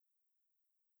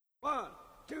1,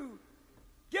 2,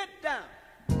 get down.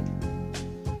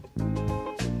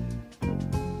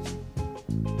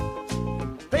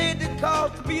 Paid the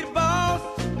cost to be the boss.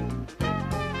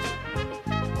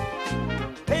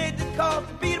 Paid the cost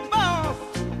to be the boss.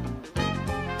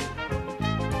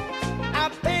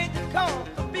 I paid the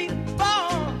cost to be the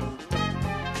boss.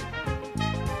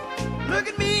 Look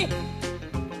at me.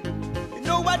 You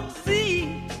know what to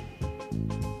see.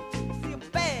 See a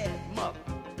bad mother.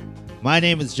 My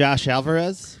name is Josh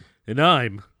Alvarez. And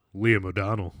I'm Liam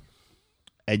O'Donnell.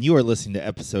 And you are listening to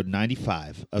episode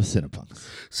 95 of CINEPUNX.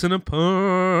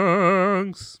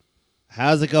 CINEPUNX.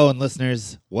 How's it going,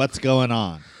 listeners? What's going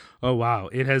on? Oh, wow.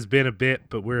 It has been a bit,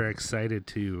 but we're excited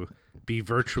to be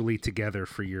virtually together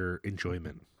for your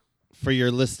enjoyment. For your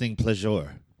listening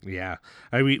pleasure. Yeah.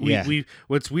 We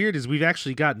what's weird is we've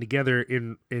actually gotten together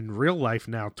in real life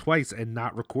now twice and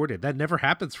not recorded. That never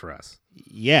happens for us.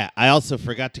 Yeah, I also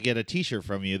forgot to get a t-shirt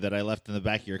from you that I left in the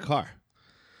back of your car.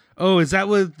 Oh, is that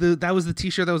what that was the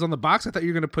t-shirt that was on the box? I thought you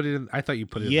were going to put it in. I thought you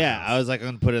put it in. Yeah, the house. I was like, I'm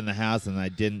going to put it in the house, and I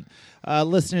didn't.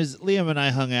 Listeners, Liam and I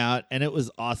hung out, and it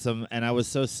was awesome, and I was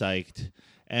so psyched.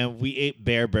 And we ate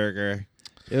Bear Burger.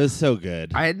 It was so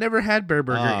good. I had never had Bear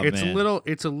Burger. Oh, It's man.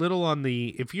 a little on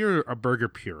the, if you're a burger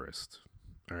purist,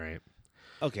 all right.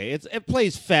 Okay, it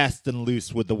plays fast and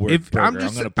loose with the word burger.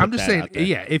 I'm just saying,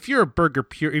 yeah. If you're a burger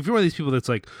pure, if you're one of these people that's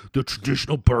like the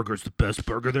traditional burger is the best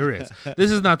burger there is, this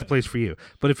is not the place for you.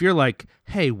 But if you're like,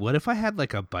 hey, what if I had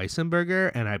like a bison burger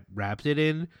and I wrapped it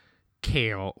in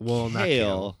kale? Well, not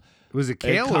kale. Was it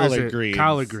kale or was it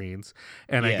collard greens?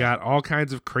 And I got all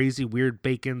kinds of crazy, weird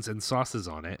bacons and sauces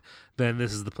on it. Then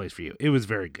this is the place for you. It was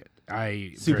very good.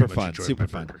 Super very much fun, enjoyed super my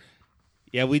fun. burger.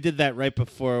 Yeah, we did that right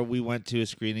before we went to a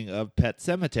screening of Pet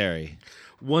Sematary.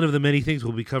 One of the many things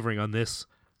we'll be covering on this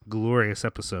glorious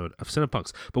episode of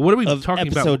CINEPUNX. But what are we talking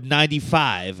about? Episode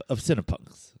 95 of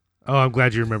CINEPUNX. Oh, I'm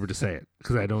glad you remembered to say it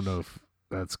because I don't know if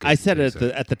that's good. I said it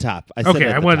at the top.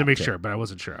 I wanted to make sure, but I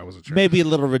wasn't sure. Maybe a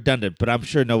little redundant, but I'm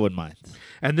sure no one minds.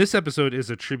 And this episode is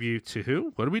a tribute to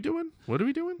who? What are we doing?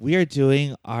 We are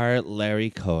doing our Larry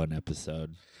Cohen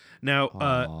episode.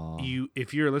 Now,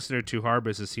 if you're a listener to Horror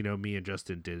Business, you know me and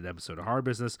Justin did an episode of Horror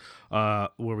Business where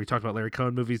we talked about Larry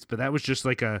Cohen movies, but that was just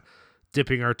like a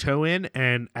dipping our toe in.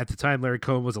 And at the time, Larry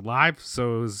Cohen was alive,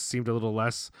 so it seemed a little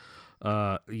less,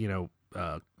 current.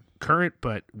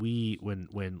 But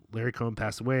when Larry Cohen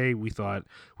passed away, we thought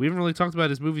we haven't really talked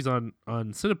about his movies on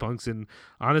CINEPUNX, and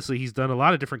honestly, he's done a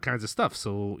lot of different kinds of stuff.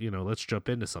 So let's jump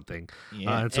into something.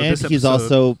 Yeah, and so and this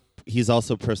he's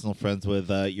also personal friends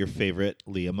with your favorite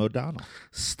Liam O'Donnell.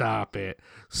 Stop it.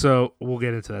 So we'll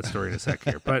get into that story in a sec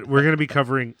here. But we're going to be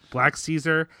covering Black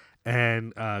Caesar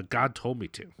and God Told Me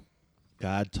To.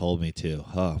 God Told Me To.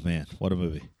 Oh, man. What a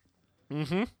movie.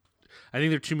 Mm-hmm. I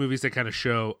think they're two movies that kind of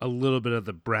show a little bit of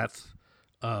the breadth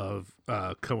of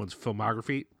Cohen's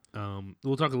filmography.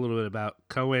 We'll talk a little bit about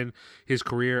Cohen, his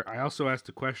career. I also asked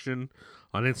a question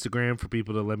on Instagram for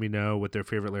people to let me know what their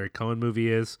favorite Larry Cohen movie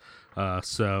is.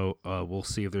 So we'll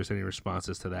see if there's any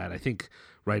responses to that. I think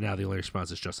right now the only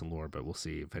response is Justin Lore, but we'll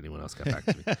see if anyone else got back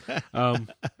to me.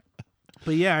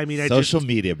 But yeah, I mean, social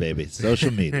media, baby.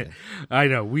 Social media. I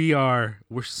know we're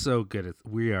so good at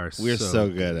We're so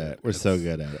good at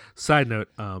it. Side note,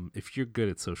 if you're good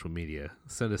at social media,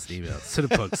 send us an email,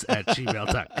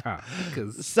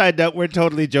 cinepunx@gmail.com. Side note, we're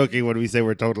totally joking when we say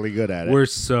we're totally good at it. We're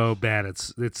so bad.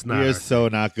 It's not. We're so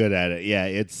not good at it. Yeah,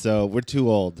 we're too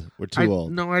old. We're too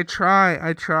old. No, I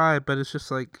try, but it's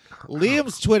just like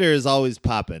Liam's Twitter is always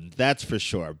popping. That's for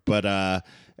sure. But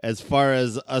as far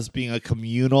as us being a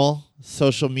communal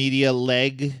social media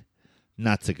leg,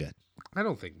 not so good. I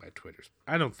don't think my Twitter is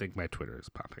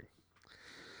popping.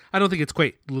 I don't think it's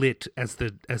quite lit as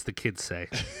the kids say.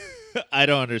 I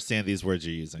don't understand these words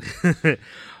you're using.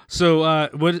 So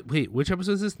which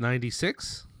episode is this?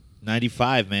 96?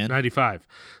 95, man. 95.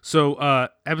 So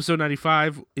episode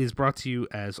 95 is brought to you,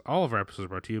 as all of our episodes are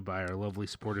brought to you, by our lovely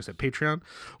supporters at Patreon.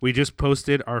 We just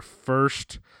posted our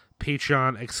first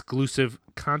Patreon exclusive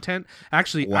content.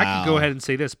 Actually, wow. I can go ahead and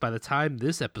say this. By the time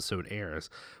this episode airs,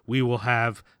 we will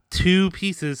have 2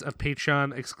 pieces of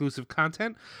Patreon exclusive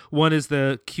content. One is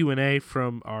the Q&A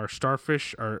from our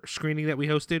Starfish, our screening that we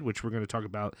hosted, which we're going to talk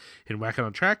about in Whack It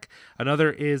on Track. Another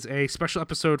is a special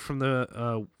episode from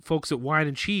the folks at Wine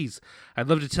and Cheese. I'd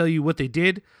love to tell you what they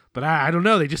did, but I don't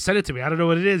know. They just sent it to me. I don't know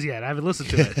what it is yet. I haven't listened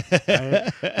to it.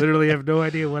 I literally have no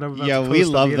idea what I'm about to post. Yeah, we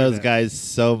love on the those internet. guys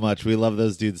so much. We love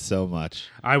those dudes so much.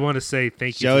 I want to say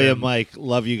thank you Joey to and them. Mike,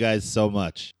 love you guys so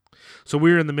much. So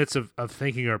we're in the midst of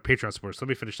thanking our Patreon supporters. Let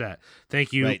me finish that.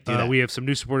 Thank you. Right, do that. We have some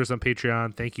new supporters on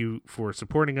Patreon. Thank you for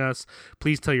supporting us.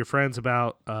 Please tell your friends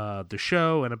about the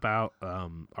show and about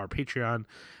our Patreon.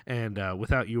 And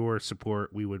without your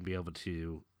support, we wouldn't be able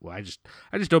to. Well, I just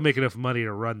don't make enough money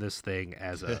to run this thing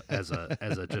as a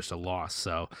just a loss.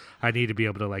 So I need to be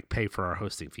able to like pay for our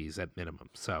hosting fees at minimum.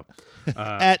 So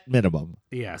at minimum,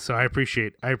 yeah. So I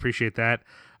appreciate that.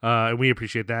 And we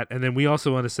appreciate that. And then we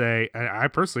also want to say, I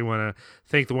personally want to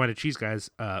thank the Wine and Cheese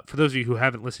guys. For those of you who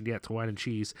haven't listened yet to Wine and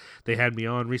Cheese, they had me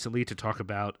on recently to talk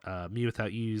about Me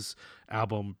Without You's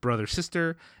album Brother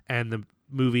Sister and the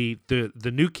movie The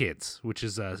New Kids, which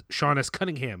is Sean S.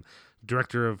 Cunningham,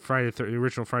 director of the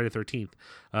original Friday the 13th.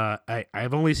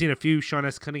 I've only seen a few Sean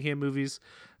S. Cunningham movies,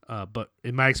 but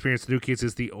in my experience, The New Kids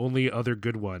is the only other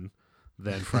good one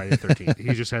than Friday the 13th.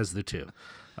 He just has the two.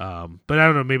 But I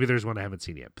don't know. Maybe there's one I haven't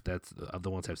seen yet. But that's of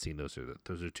the ones I've seen. Those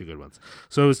are two good ones.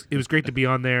 So it was great to be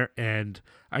on there, and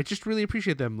I just really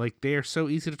appreciate them. Like they are so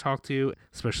easy to talk to,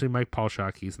 especially Mike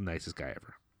Paulshock. He's the nicest guy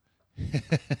ever.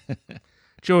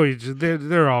 Joey,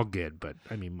 they're all good, but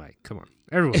I mean, Mike, come on,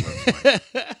 everyone loves Mike.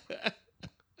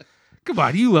 Come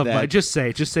on, you love Mike. Just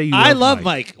say you. I love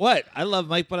Mike. What? I love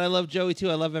Mike, but I love Joey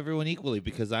too. I love everyone equally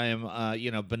because I am,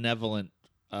 benevolent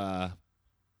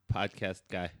podcast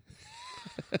guy.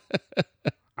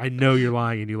 I know you're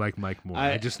lying and you like Mike more.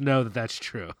 I just know that that's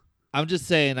true. I'm just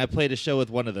saying I played a show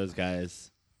with one of those guys.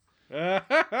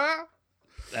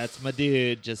 That's my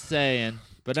dude, just saying.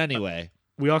 But anyway.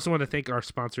 We also want to thank our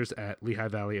sponsors at Lehigh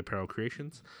Valley Apparel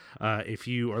Creations. If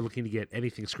you are looking to get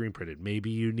anything screen printed,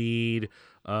 maybe you need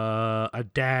a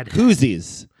dad hat.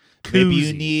 Koozies. Maybe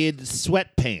you need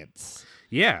sweatpants.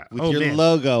 Yeah. With your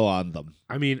logo on them.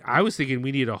 I mean, I was thinking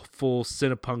we need a full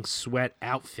CINEPUNX sweat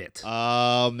outfit.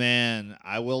 Oh, man.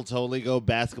 I will totally go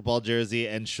basketball jersey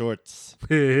and shorts.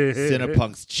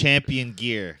 CINEPUNX champion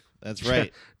gear. That's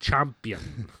right.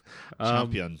 Champion.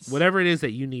 Champions. Whatever it is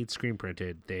that you need screen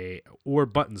printed, or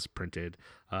buttons printed,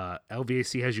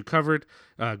 LVAC has you covered.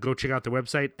 Go check out their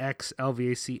website,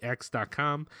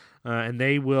 xlvacx.com, and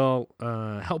they will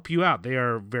help you out. They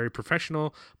are very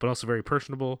professional, but also very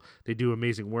personable. They do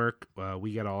amazing work.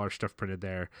 We get all our stuff printed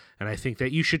there, and I think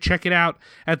that you should check it out.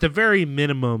 At the very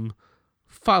minimum,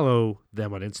 follow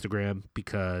them on Instagram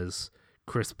because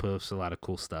Chris posts a lot of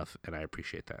cool stuff, and I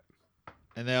appreciate that.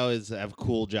 And they always have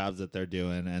cool jobs that they're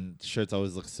doing, and shirts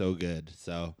always look so good.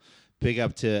 So big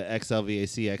up to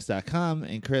xlvacx.com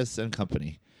and Chris and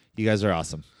company. You guys are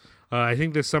awesome. I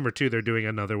think this summer, too, they're doing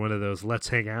another one of those Let's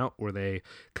Hang Out where they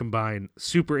combine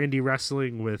super indie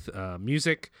wrestling with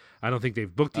music. I don't think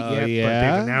they've booked it yet, but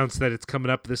they've announced that it's coming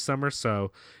up this summer,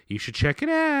 so you should check it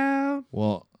out.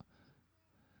 Well,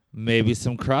 maybe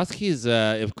some Cross Keys,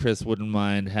 if Chris wouldn't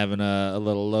mind having a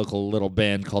little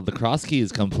band called the Cross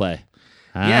Keys come play.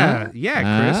 Yeah,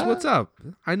 Chris, what's up?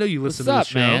 I know you listen to the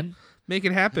show. Man? Make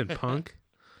it happen, punk.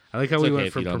 I like how we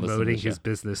went from promoting his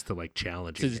business to like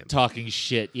challenging him. Talking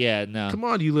shit. Yeah, no. Come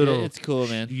on, you little. It's cool,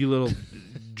 man. You little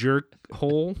jerk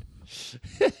hole.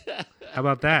 How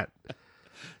about that?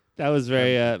 That was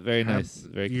very nice.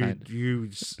 Very kind. You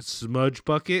smudge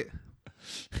bucket.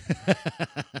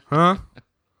 Huh?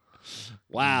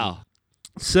 Wow.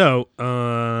 So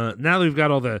now that we've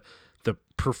got all the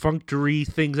perfunctory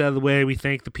things out of the way, we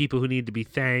thank the people who need to be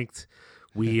thanked.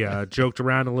 We joked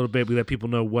around a little bit. We let people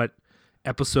know what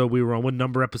episode we were on, what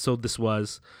number episode this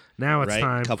was. Now it's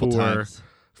time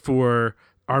for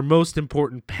our most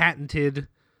important patented,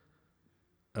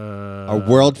 our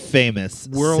world famous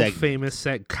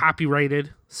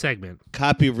copyrighted segment.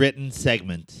 Copywritten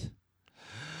segment.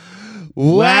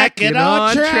 Whack it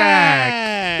on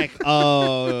track.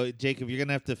 Oh, Jacob, you're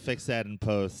gonna have to fix that in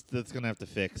post. That's gonna have to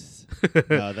fix.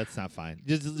 No, that's not fine.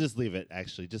 Just leave it.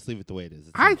 Actually, just leave it the way it is.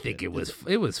 I think it was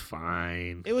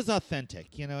fine. It was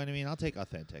authentic. You know what I mean? I'll take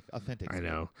authentic. I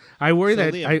know. I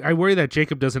worry I worry that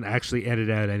Jacob doesn't actually edit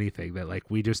out anything. That like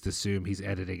we just assume he's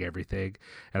editing everything.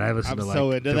 And I listen to like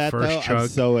so into the that, first though. chunk. I'm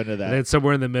so into that. And then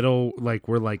somewhere in the middle, like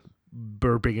we're like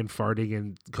burping and farting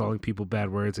and calling people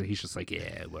bad words, and he's just like,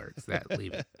 yeah, it works. That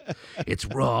leave it. It's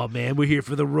raw, man. We're here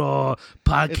for the raw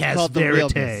podcast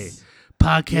verite.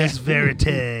 Podcast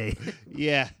verite.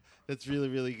 Yeah, that's really,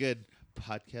 really good.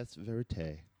 Podcast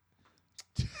verite.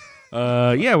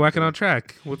 Yeah, whacking on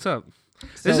track. What's up?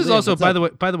 This is also, by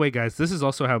the way, guys, this is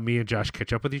also how me and Josh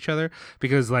catch up with each other,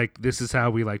 because like this is how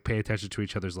we like pay attention to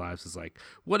each other's lives. Is like,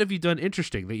 what have you done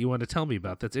interesting that you want to tell me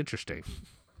about? That's interesting.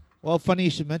 Well, funny you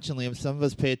should mention, Liam. Some of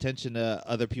us pay attention to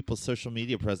other people's social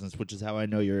media presence, which is how I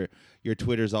know your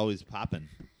Twitter's always popping,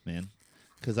 man.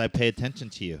 Because I pay attention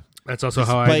to you. That's also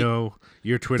how I know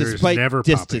your Twitter is never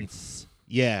distance. popping.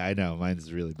 Yeah, I know.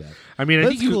 Mine's really bad. I mean, I But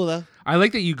think it's cool though. I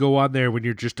like that you go on there when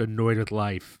you're just annoyed with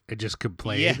life and just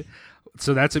complain. Yeah.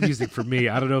 So that's amusing for me.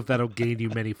 I don't know if that'll gain you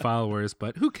many followers,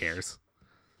 but who cares?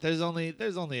 There's only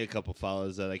a couple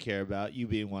followers that I care about. You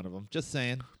being one of them. Just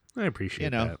saying. I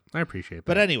appreciate that. I appreciate that.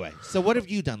 But anyway, so what have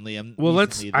you done, Liam? Well,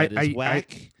 recently that is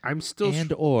whack I'm still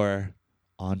and or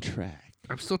on track.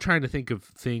 I'm still trying to think of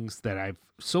things that I've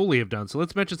solely have done. So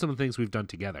let's mention some of the things we've done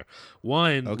together.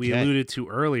 One we alluded to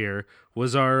earlier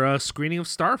was our screening of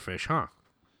Starfish, huh?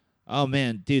 Oh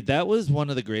man, dude, that was one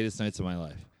of the greatest nights of my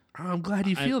life. Oh, I'm glad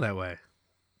you feel that way.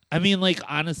 I mean, like,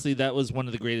 honestly, that was one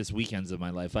of the greatest weekends of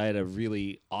my life. I had a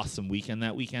really awesome weekend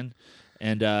that weekend,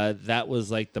 and that was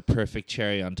like the perfect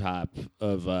cherry on top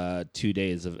of 2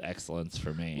 days of excellence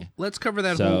for me. Let's cover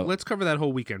that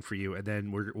whole weekend for you, and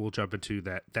then we'll jump into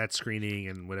that screening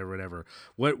and whatever.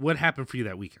 What happened for you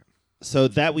that weekend? So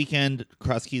that weekend,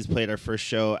 Cross Keys played our first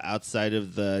show outside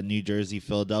of the New Jersey,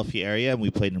 Philadelphia area, and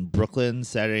we played in Brooklyn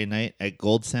Saturday night at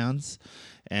Gold Sounds.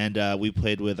 And we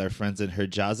played with our friends in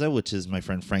Herjaza, which is my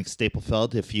friend Frank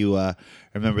Staplefeld. If you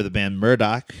remember the band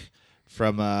Murdoch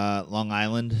from Long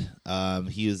Island,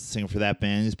 he was the singer for that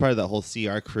band. He's part of that whole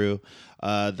CR crew.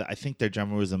 I think their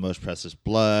drummer was in Most Precious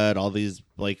Blood, all these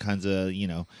like kinds of,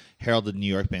 heralded New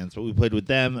York bands. But we played with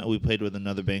them. We played with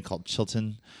another band called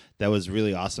Chilton. That was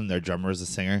really awesome. Their drummer is a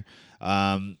singer.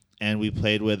 And we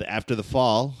played with After the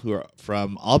Fall, who are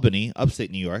from Albany,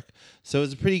 upstate New York. So it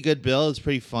was a pretty good bill. It was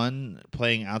pretty fun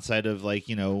playing outside of, like,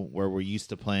 where we're used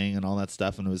to playing and all that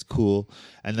stuff, and it was cool.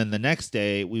 And then the next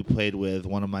day, we played with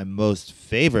one of my most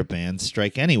favorite bands,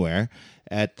 Strike Anywhere,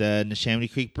 at the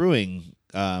Neshaminy Creek Brewing,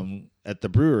 at the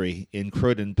brewery in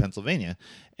Croydon, Pennsylvania.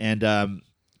 And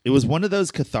it was one of those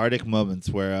cathartic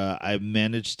moments where I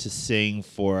managed to sing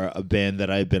for a band that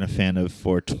I've been a fan of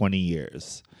for 20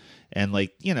 years. And,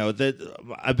 like,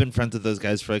 I've been friends with those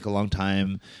guys for, like, a long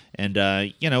time. And,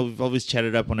 we've always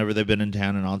chatted up whenever they've been in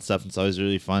town and all that stuff. And it's always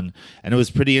really fun. And it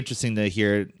was pretty interesting to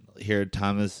hear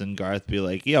Thomas and Garth be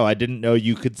like, yo, I didn't know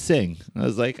you could sing. And I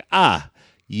was like,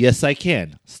 yes, I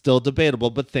can. Still debatable,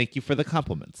 but thank you for the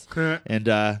compliments. And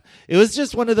it was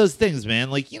just one of those things,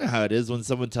 man. Like, you know how it is when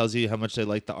someone tells you how much they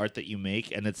like the art that you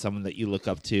make, and it's someone that you look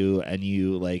up to and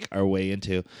you, like, are way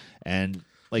into. And...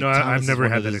 like, no, I've never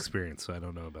had that experience, so I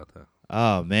don't know about that.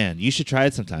 Oh man, you should try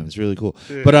it sometime. It's really cool.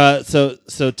 Yeah. But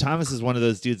so Thomas is one of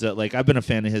those dudes that, like, I've been a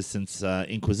fan of his since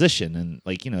Inquisition, and,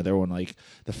 like, they're one, like,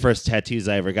 the first tattoos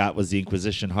I ever got was the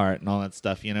Inquisition heart and all that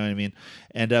stuff. You know what I mean?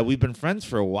 And we've been friends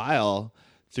for a while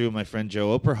through my friend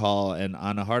Joe Operhall and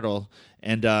Anna Hartle,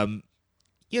 and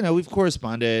we've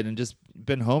corresponded and just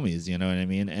been homies, you know what I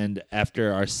mean? And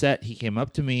after our set, he came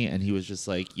up to me and he was just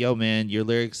like, yo, man, your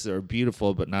lyrics are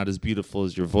beautiful, but not as beautiful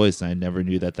as your voice. And I never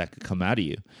knew that could come out of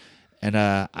you. And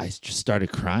I just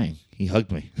started crying. He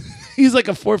hugged me. He's like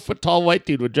a 4-foot tall white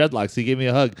dude with dreadlocks. He gave me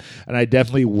a hug. And I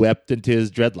definitely wept into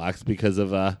his dreadlocks because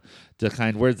of the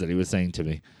kind words that he was saying to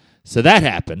me. So that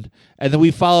happened. And then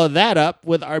we followed that up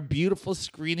with our beautiful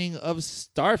screening of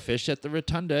Starfish at the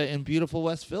Rotunda in beautiful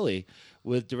West Philly,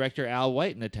 with director Al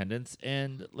White in attendance.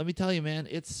 And let me tell you, man,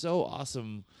 it's so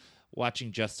awesome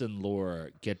watching Justin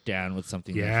Lore get down with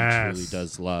something that he truly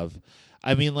does love.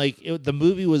 I mean, like, the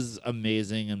movie was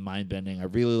amazing and mind-bending. I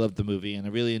really loved the movie, and I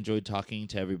really enjoyed talking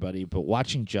to everybody. But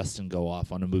watching Justin go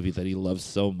off on a movie that he loves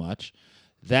so much,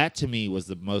 that to me was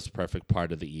the most perfect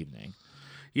part of the evening.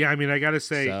 Yeah, I mean, I got to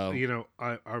say,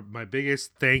 my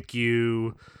biggest thank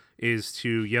you is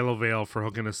to Yellow Veil for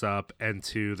hooking us up and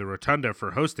to the Rotunda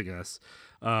for hosting us.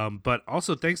 But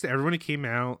also thanks to everyone who came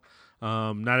out.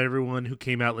 Not everyone who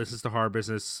came out listens to Horror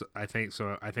Business, I think.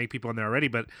 So I thank people on there already.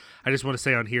 But I just want to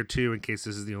say on here, too, in case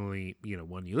this is the only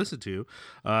one you listen to,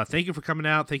 thank you for coming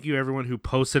out. Thank you, everyone who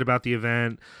posted about the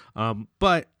event.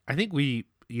 But I think me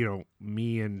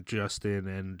and Justin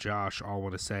and Josh all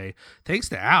want to say thanks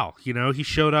to Al. He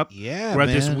showed up. Yeah, we're at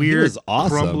this weird,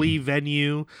 awesome. crumbly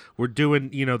venue. We're doing,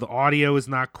 the audio is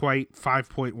not quite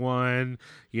 5.1.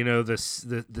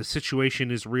 The situation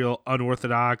is real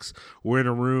unorthodox. We're in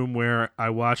a room where I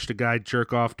watched a guy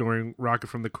jerk off during Rocket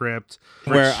from the Crypt.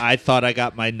 Where I thought I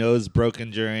got my nose broken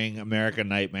during American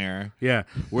Nightmare. Yeah,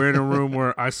 we're in a room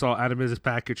where I saw Adam's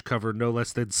package cover no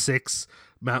less than 6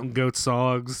 Mountain Goat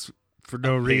songs for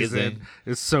no reason.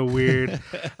 It's so weird.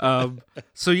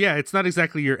 So yeah, it's not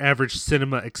exactly your average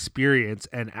cinema experience,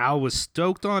 and Al was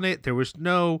stoked on it. There was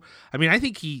I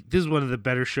think this is one of the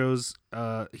better shows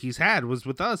he's had was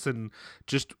with us, and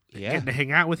just getting to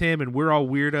hang out with him, and we're all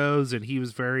weirdos, and he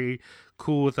was very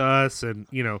cool with us, and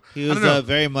he was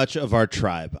very much of our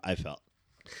tribe, I felt.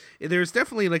 there's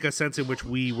definitely like a sense in which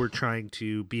we were trying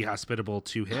to be hospitable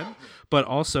to him, but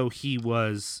also he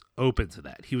was open to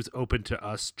that. He was open to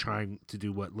us trying to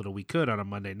do what little we could on a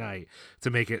Monday night to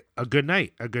make it a good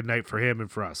night for him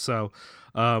and for us. So,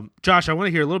 Josh, I want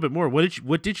to hear a little bit more.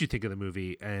 What did you think of the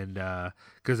movie? And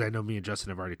because I know me and Justin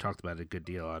have already talked about it a good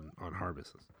deal on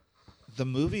Harvest. The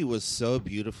movie was so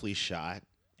beautifully shot,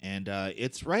 and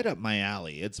it's right up my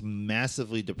alley. It's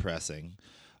massively depressing,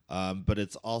 but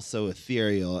it's also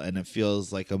ethereal, and it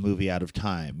feels like a movie out of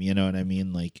time. You know what I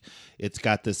mean? Like, it's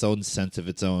got this own sense of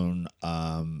its own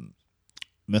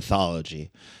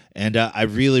mythology, and I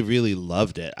really, really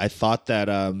loved it. I thought that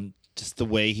just the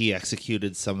way he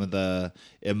executed some of the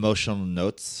emotional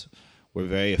notes were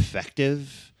very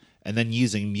effective. And then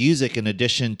using music in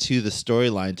addition to the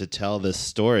storyline to tell this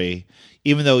story,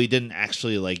 even though he didn't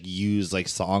actually like use like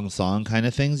song kind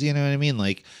of things, you know what I mean?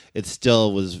 Like, it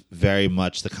still was very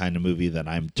much the kind of movie that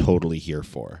I'm totally here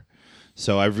for.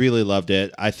 So I really loved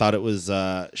it. I thought it was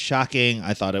shocking.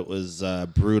 I thought it was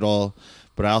brutal,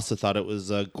 but I also thought it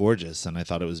was gorgeous, and I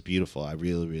thought it was beautiful. I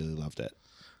really, really loved it.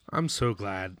 I'm so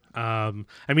glad. I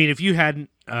mean, if you hadn't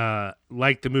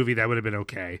liked the movie, that would have been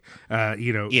okay.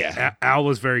 Yeah. Al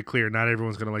was very clear. Not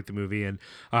everyone's going to like the movie. And,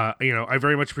 I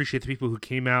very much appreciate the people who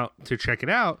came out to check it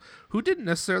out who didn't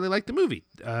necessarily like the movie.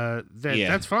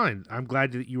 That's fine. I'm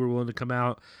glad that you were willing to come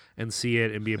out and see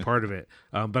it and be a part of it.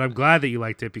 But I'm glad that you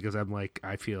liked it because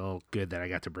I feel good that I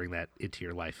got to bring that into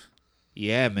your life.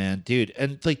 Yeah, man, dude.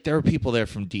 And like, there were people there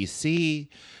from DC.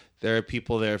 There are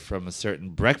people there from a certain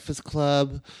breakfast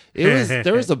club.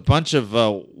 There was a bunch of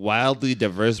wildly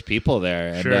diverse people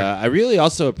there, and sure. I really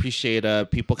also appreciate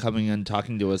people coming and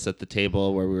talking to us at the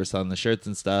table where we were selling the shirts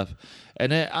and stuff.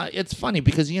 And it's funny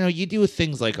because you do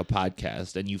things like a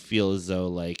podcast, and you feel as though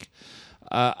like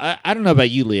I don't know about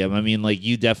you, Liam. I mean, like,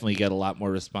 you definitely get a lot more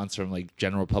response from like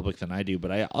general public than I do,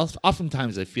 but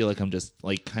oftentimes I feel like I'm just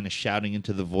like kind of shouting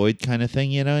into the void kind of thing.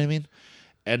 You know what I mean?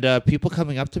 And people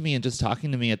coming up to me and just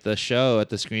talking to me at the show, at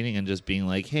the screening, and just being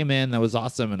like, hey, man, that was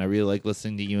awesome, and I really like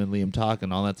listening to you and Liam talk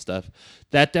and all that stuff.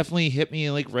 That definitely hit me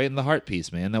like right in the heart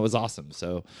piece, man. That was awesome.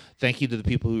 So thank you to the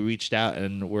people who reached out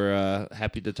and were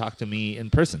happy to talk to me in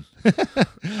person.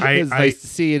 It's nice to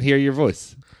see and hear your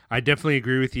voice. I definitely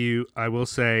agree with you. I will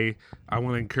say I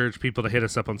want to encourage people to hit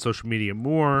us up on social media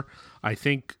more. I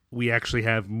think we actually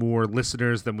have more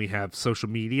listeners than we have social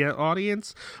media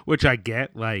audience, which I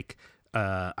get. Like,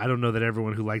 I don't know that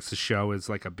everyone who likes the show is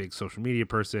like a big social media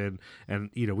person. And,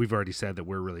 we've already said that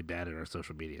we're really bad at our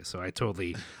social media. So I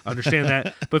totally understand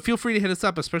that. But feel free to hit us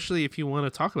up, especially if you want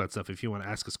to talk about stuff. If you want to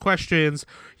ask us questions,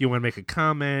 you want to make a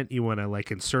comment, you want to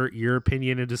like insert your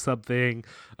opinion into something.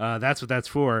 That's what that's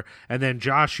for. And then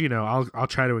Josh, I'll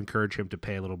try to encourage him to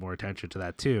pay a little more attention to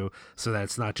that too. So that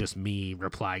it's not just me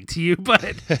replying to you,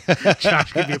 but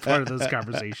Josh can be a part of those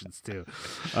conversations too.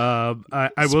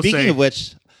 I will say. Speaking of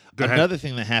which, Go ahead. Another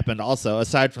thing that happened also,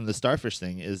 aside from the Starfish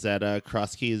thing, is that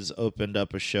Cross Keys opened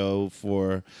up a show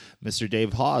for Mr.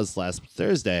 Dave Hawes last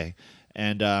Thursday.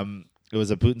 And it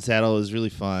was a boot and saddle. It was really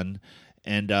fun.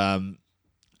 And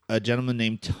a gentleman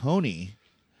named Tony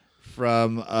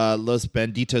from Los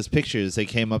Banditos Pictures, they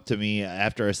came up to me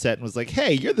after our set and was like,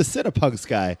 hey, you're the CINEPUNX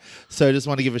guy. So I just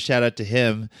want to give a shout out to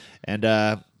him.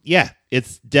 And yeah,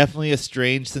 it's definitely a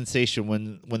strange sensation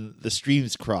when the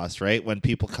streams cross, right? When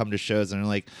people come to shows and are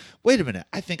like, wait a minute,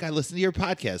 I think I listened to your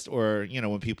podcast. Or,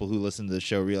 when people who listen to the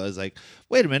show realize like,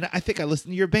 wait a minute, I think I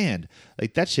listened to your band.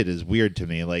 Like, that shit is weird to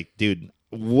me. Like, dude,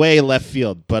 way left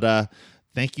field. But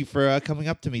thank you for coming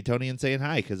up to me, Tony, and saying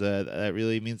hi, because that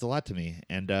really means a lot to me.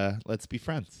 And let's be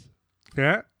friends.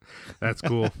 Yeah. That's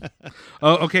cool.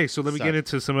 Oh, okay. So let me get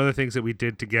into some other things that we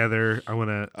did together. I want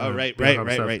to.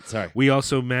 Right. Sorry. We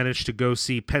also managed to go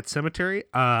see Pet Sematary.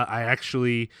 I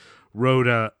actually wrote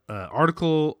a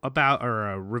article about,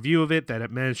 or a review of it that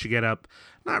it managed to get up,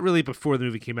 not really before the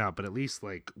movie came out, but at least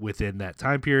like within that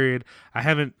time period. I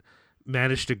haven't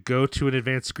managed to go to an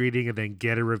advanced screening and then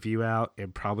get a review out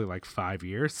in probably like 5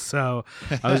 years. So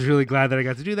I was really glad that I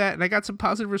got to do that. And I got some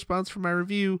positive response from my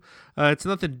review. It's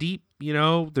nothing deep,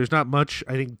 there's not much,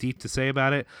 I think, deep to say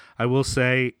about it. I will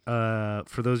say,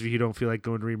 for those of you who don't feel like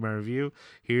going to read my review,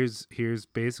 here's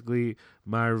basically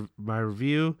my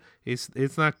review. It's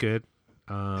not good.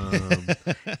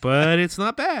 But it's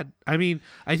not bad. I mean,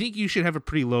 I think you should have a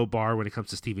pretty low bar when it comes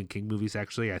to Stephen King movies.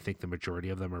 Actually, I think the majority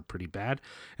of them are pretty bad,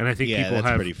 and I think people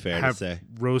have pretty fair to say.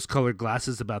 Rose-colored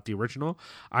glasses about the original.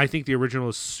 I think the original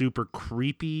is super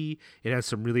creepy. It has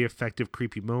some really effective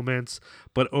creepy moments,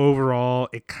 but overall,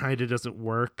 it kind of doesn't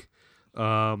work.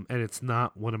 And it's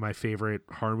not one of my favorite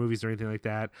horror movies or anything like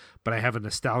that, but I have a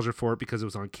nostalgia for it because it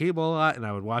was on cable a lot, and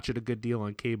I would watch it a good deal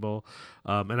on cable.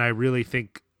 And I really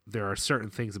think there are certain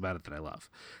things about it that I love.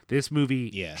 This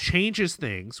movie changes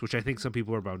things, which I think some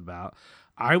people are bummed about.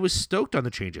 I was stoked on the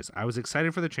changes. I was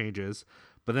excited for the changes,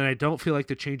 but then I don't feel like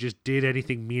the changes did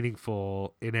anything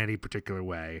meaningful in any particular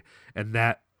way, and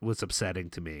that was upsetting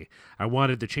to me. I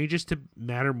wanted the changes to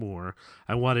matter more.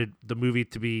 I wanted the movie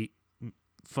to be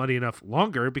funny enough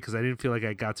longer because I didn't feel like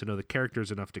I got to know the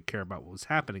characters enough to care about what was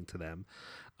happening to them.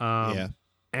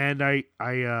 And I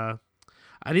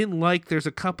didn't like, there's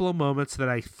a couple of moments that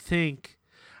I think,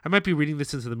 I might be reading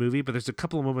this into the movie, but there's a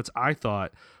couple of moments I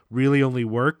thought really only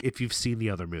work if you've seen the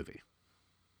other movie.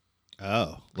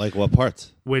 Oh, like what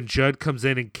parts? When Judd comes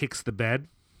in and kicks the bed.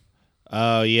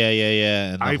 Oh,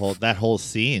 yeah. And that whole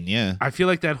scene, yeah. I feel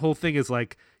like that whole thing is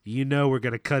like, we're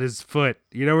going to cut his foot.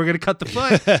 We're going to cut the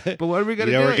foot. But what are we going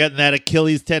to do? We're getting that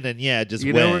Achilles tendon. Yeah, just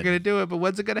we're going to do it. But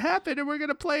when's it going to happen? And we're going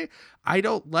to play. I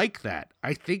don't like that.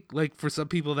 I think like for some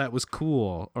people that was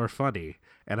cool or funny.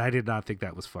 And I did not think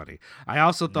that was funny. I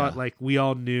also thought like we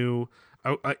all knew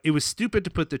it was stupid to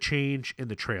put the change in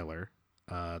the trailer.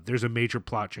 There's a major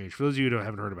plot change. For those of you who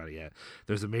haven't heard about it yet,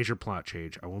 there's a major plot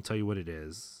change. I won't tell you what it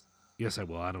is. Yes, I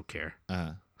will. I don't care.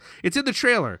 It's in the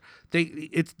trailer.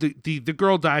 The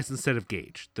girl dies instead of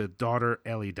Gage. The daughter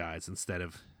Ellie dies instead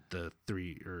of the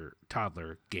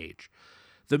toddler Gage.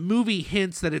 The movie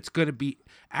hints that it's going to be,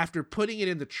 after putting it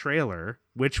in the trailer,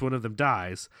 which one of them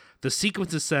dies. The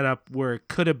sequence is set up where it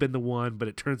could have been the one, but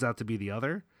it turns out to be the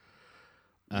other.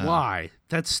 Why?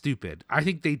 That's stupid. I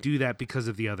think they do that because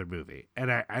of the other movie, and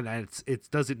it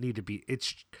doesn't need to be.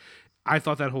 I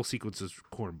thought that whole sequence was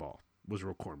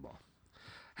real cornball.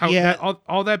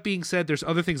 All that being said, there's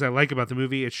other things I like about the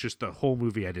movie. It's just the whole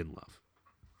movie I didn't love.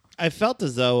 I felt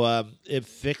as though it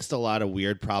fixed a lot of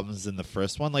weird problems in the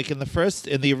first one. Like in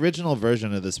the original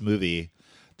version of this movie,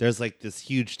 there's like this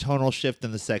huge tonal shift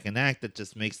in the second act that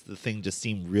just makes the thing just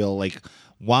seem real like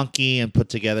wonky and put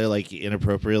together like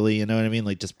inappropriately, you know what I mean?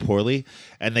 Like just poorly.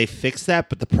 And they fixed that,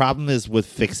 but the problem is with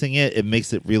fixing it, it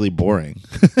makes it really boring.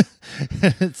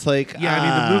 It's like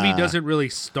the movie doesn't really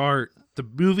start. The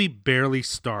movie barely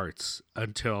starts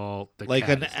until the like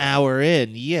cat an is dead. hour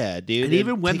in, yeah, dude. And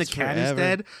even when the cat forever. is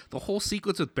dead, the whole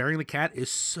sequence with burying the cat is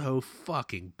so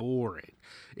fucking boring.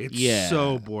 It's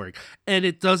so boring. And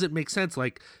it doesn't make sense.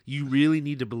 Like, you really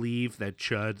need to believe that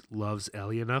Chud loves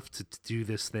Ellie enough to do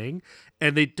this thing.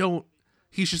 And they don't.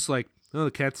 He's just like, oh,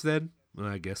 the cat's dead? Well,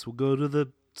 I guess we'll go to the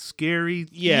scary.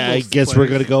 Yeah, I guess we're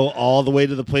going to go all the way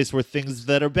to the place where things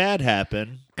that are bad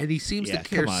happen. And he seems to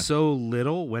care so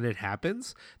little when it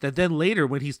happens that then later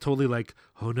when he's totally like,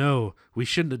 oh no, we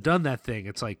shouldn't have done that thing.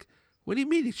 It's like, what do you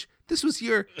mean? This was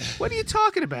what are you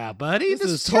talking about, buddy?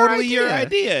 This is totally your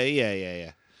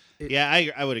idea.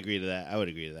 Yeah. I would agree to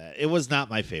that. It was not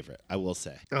my favorite, I will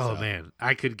say. Oh man,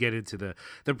 I could get into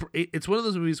it's one of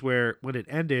those movies where when it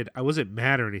ended, I wasn't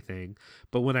mad or anything,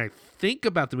 but when I think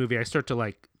about the movie, I start to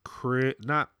like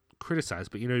not criticize,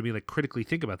 but you know what I mean, like critically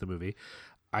think about the movie.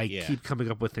 I keep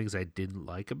coming up with things I didn't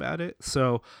like about it.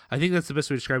 So I think that's the best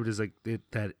way to describe it is like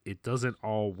that it doesn't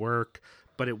all work,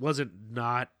 but it wasn't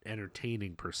not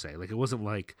entertaining per se. Like it wasn't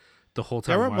like the whole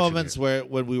time. There were moments when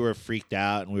we were freaked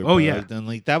out and we were bugged, and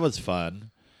like that was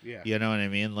fun. Yeah. You know what I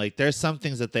mean? Like there's some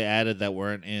things that they added that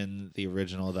weren't in the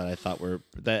original that I thought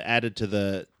that added to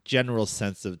the general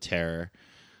sense of terror.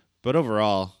 But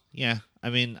overall, yeah. I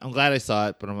mean, I'm glad I saw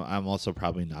it, but I'm also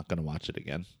probably not going to watch it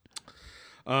again.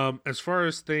 As far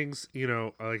as things,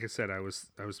 like I said, I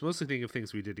was mostly thinking of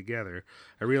things we did together.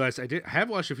 I realized I have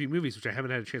watched a few movies which I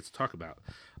haven't had a chance to talk about.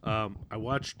 I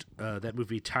watched that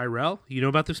movie Tyrell. You know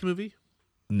about this movie?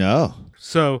 No.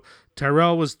 So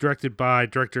Tyrell was directed by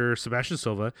director Sebastian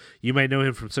Silva. You might know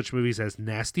him from such movies as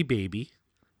Nasty Baby,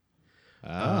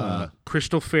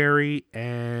 Crystal Fairy,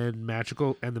 and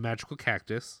the Magical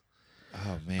Cactus.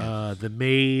 Oh man. The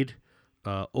Maid,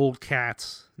 Old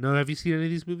Cats. No, have you seen any of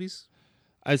these movies?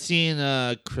 I've seen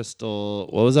Crystal.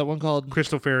 What was that one called?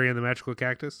 Crystal Fairy and the Magical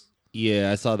Cactus.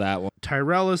 Yeah, I saw that one.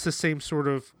 Tyrell is the same sort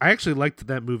of. I actually liked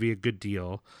that movie a good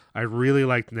deal. I really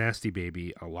liked Nasty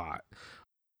Baby a lot.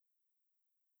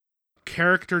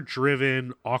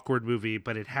 Character-driven, awkward movie,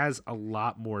 but it has a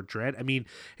lot more dread. I mean,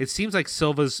 it seems like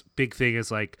Silva's big thing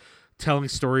is like telling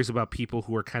stories about people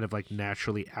who are kind of like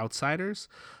naturally outsiders.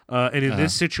 And in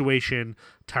this situation,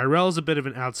 Tyrell is a bit of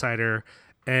an outsider.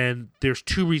 And there's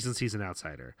two reasons he's an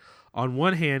outsider. On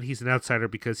one hand, he's an outsider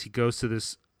because he goes to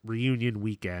this reunion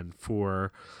weekend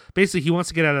for basically he wants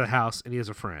to get out of the house, and he has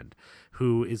a friend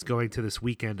who is going to this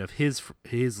weekend of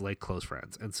his like close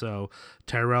friends. And so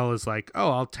Tyrell is like,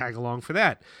 oh, I'll tag along for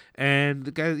that. And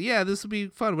the guy, yeah, this will be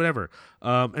fun, whatever.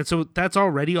 And so that's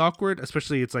already awkward,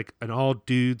 especially it's like an all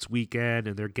dudes weekend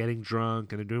and they're getting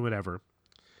drunk and they're doing whatever.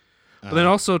 But then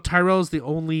also Tyrell is the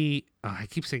only, I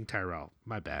keep saying Tyrell,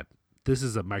 my bad. This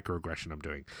is a microaggression I'm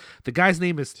doing. The guy's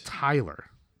name is Tyler.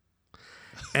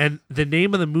 And the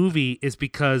name of the movie is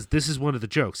because this is one of the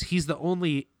jokes. He's the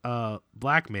only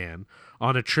black man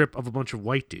on a trip of a bunch of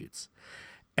white dudes.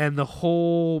 And the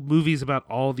whole movie is about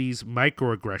all these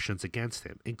microaggressions against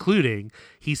him, including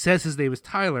he says his name is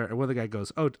Tyler, and one of the guy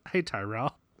goes, oh, hey,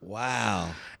 Tyrell.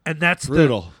 Wow. And that's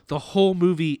brutal. The whole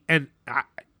movie. And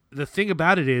the thing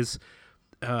about it is,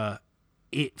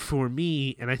 it for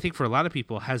me, and I think for a lot of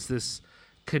people, has this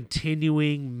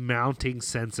continuing mounting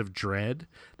sense of dread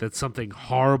that something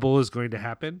horrible is going to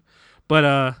happen.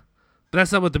 But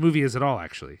that's not what the movie is at all,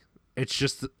 actually. It's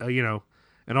just,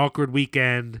 an awkward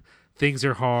weekend. Things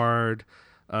are hard.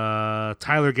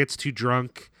 Tyler gets too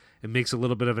drunk and makes a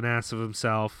little bit of an ass of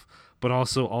himself. But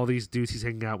also all these dudes he's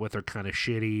hanging out with are kind of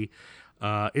shitty.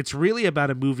 It's really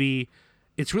about a movie.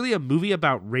 It's really a movie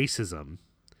about racism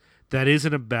that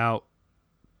isn't about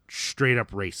straight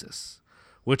up racists.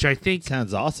 Which I think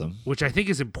sounds awesome. Which I think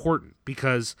is important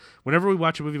because whenever we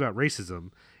watch a movie about racism,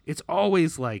 it's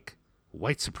always like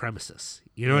white supremacists.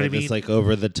 You know what I mean? It's like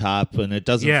over the top, and it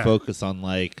doesn't focus on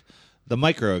like the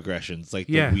microaggressions, like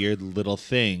the weird little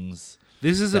things.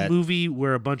 This is a movie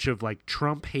where a bunch of like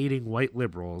Trump hating white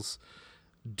liberals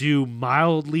do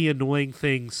mildly annoying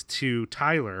things to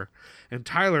Tyler, and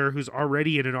Tyler, who's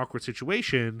already in an awkward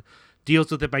situation,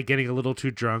 deals with it by getting a little too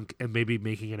drunk and maybe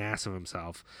making an ass of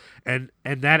himself. And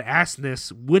that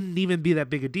assness wouldn't even be that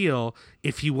big a deal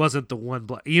if he wasn't the one.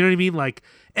 You know what I mean? Like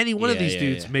any one of these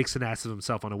dudes makes an ass of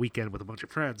himself on a weekend with a bunch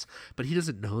of friends, but he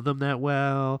doesn't know them that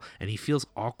well. And he feels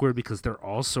awkward because they're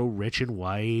all so rich and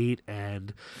white.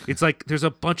 And it's like there's a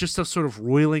bunch of stuff sort of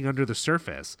roiling under the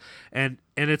surface. And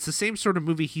it's the same sort of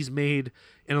movie he's made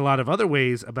in a lot of other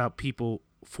ways about people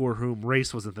for whom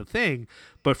race wasn't the thing,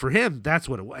 but for him, that's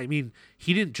what it was. I mean,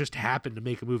 he didn't just happen to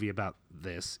make a movie about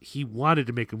this. He wanted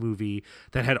to make a movie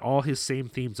that had all his same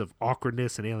themes of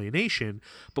awkwardness and alienation,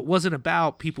 but wasn't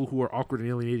about people who are awkward and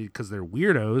alienated because they're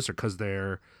weirdos or because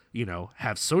they're,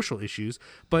 have social issues,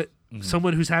 but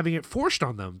someone who's having it forced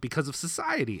on them because of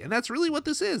society. And that's really what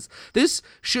this is. This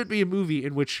should be a movie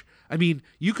in which, I mean,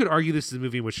 you could argue this is a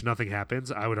movie in which nothing happens.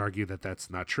 I would argue that that's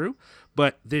not true.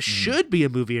 But this should be a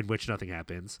movie in which nothing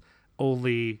happens,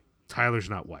 only Tyler's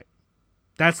not white.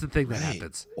 That's the thing that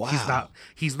happens. Wow.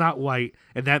 He's not white,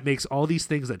 and that makes all these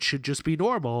things that should just be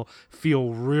normal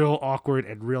feel real awkward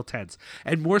and real tense.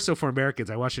 And more so for Americans.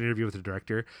 I watched an interview with the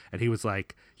director, and he was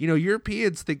like,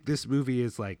 Europeans think this movie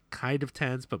is like kind of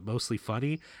tense but mostly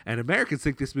funny, and Americans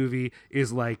think this movie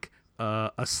is like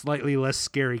a slightly less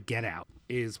scary Get Out.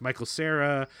 Is Michael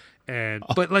Cera,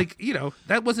 but like,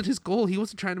 that wasn't his goal. He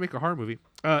wasn't trying to make a horror movie.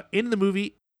 In the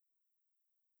movie,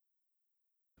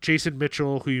 Jason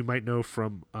Mitchell, who you might know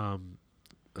from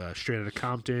Straight Outta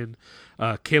Compton,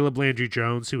 Caleb Landry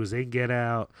Jones, who was in Get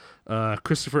Out,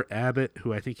 Christopher Abbott,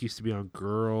 who I think used to be on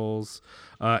Girls,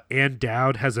 Ann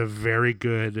Dowd has a very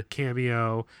good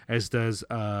cameo, as does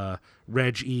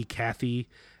Reg E. Cathy,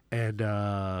 and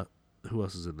who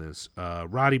else is in this?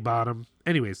 Roddy Bottom.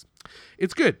 Anyways,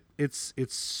 it's good. It's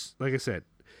like I said,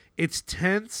 it's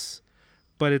tense,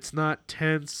 but it's not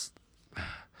tense.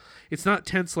 It's not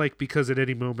tense like because at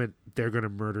any moment they're going to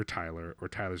murder Tyler or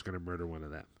Tyler's going to murder one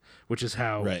of them, which is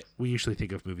how we usually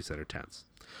think of movies that are tense.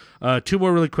 Two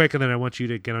more really quick, and then I want you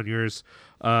to get on yours.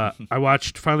 I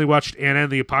finally watched Anna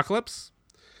and the Apocalypse.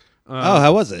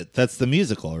 How was it? That's the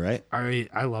musical, right?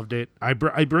 I loved it. I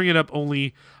bring it up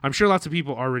only. I'm sure lots of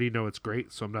people already know it's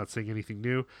great, so I'm not saying anything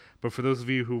new. But for those of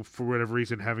you who, for whatever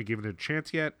reason, haven't given it a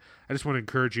chance yet, I just want to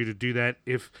encourage you to do that.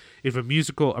 If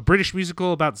a British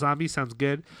musical about zombies sounds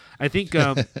good, I think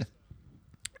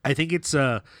I think it's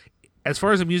as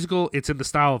far as a musical, it's in the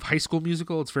style of High School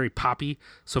Musical. It's very poppy,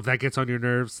 so if that gets on your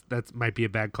nerves, that might be a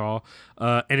bad call.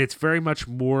 And it's very much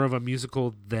more of a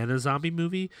musical than a zombie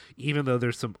movie, even though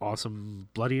there's some awesome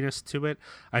bloodiness to it.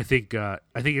 I think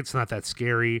it's not that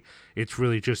scary. It's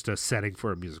really just a setting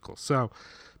for a musical. So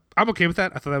I'm okay with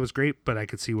that. I thought that was great, but I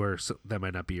could see where that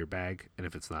might not be your bag. And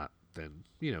if it's not, then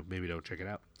maybe don't check it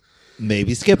out.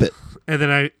 Maybe skip it. And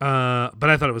then but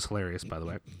I thought it was hilarious, by the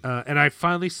way. And I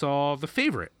finally saw The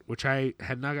Favorite, which I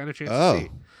had not gotten a chance to see.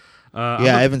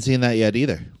 I haven't seen that yet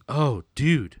either. Oh,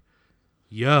 dude.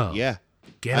 Yo. Yeah.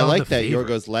 get I on like the that favorite.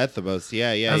 Yorgos Lanthimos. Yeah,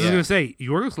 I was yeah. going to say,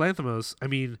 Yorgos Lanthimos, I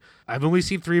mean, I've only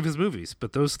seen 3 of his movies,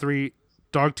 but those 3,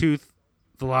 Dogtooth,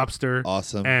 The Lobster,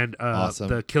 Awesome. and Awesome.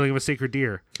 The Killing of a Sacred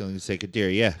Deer. Killing the Sacred Deer.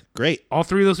 Yeah, great. All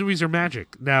 3 of those movies are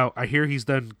magic. Now, I hear he's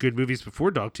done good movies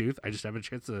before Dogtooth. I just haven't had a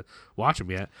chance to watch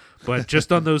them yet. But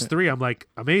just on those 3, I'm like,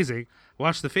 amazing.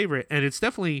 Watch The Favorite. And it's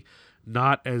definitely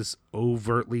not as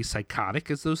overtly psychotic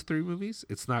as those 3 movies.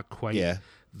 It's not quite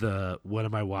the what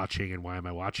am I watching and why am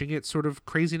I watching it sort of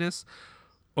craziness.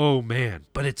 Oh, man.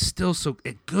 But it's still so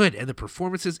good. And the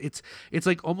performances, it's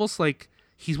like almost like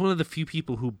he's one of the few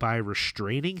people who, by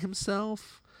restraining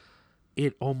himself,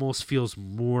 it almost feels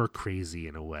more crazy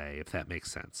in a way, if that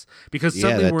makes sense. Because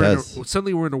suddenly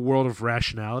we're in a world of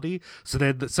rationality. So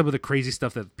then some of the crazy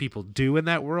stuff that people do in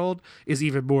that world is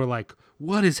even more like,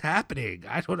 what is happening?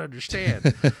 I don't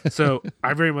understand. So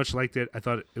I very much liked it. I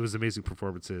thought it was amazing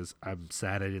performances. I'm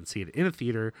sad I didn't see it in a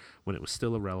theater when it was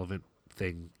still a relevant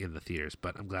thing in the theaters,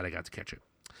 but I'm glad I got to catch it.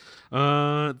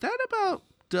 That about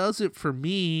does it for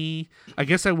me. I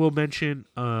guess I will mention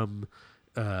I've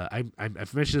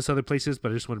mentioned this other places,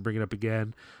 but I just want to bring it up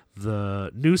again.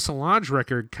 The new Solange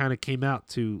record kind of came out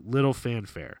to little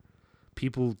fanfare.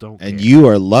 People don't care. You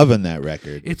are loving that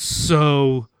record. It's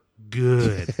so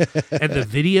good. And the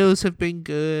videos have been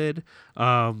good.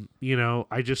 I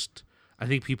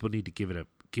think people need to give it a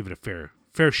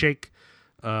fair shake.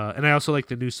 And I also like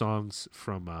the new songs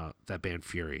from that band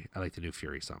Fury. I like the new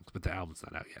Fury songs, but the album's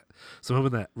not out yet. So I'm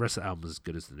hoping that rest of the album is as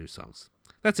good as the new songs.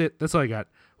 That's it. That's all I got.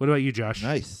 What about you, Josh?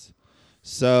 Nice.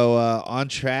 So on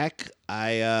track,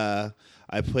 I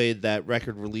played that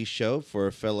record release show for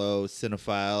a fellow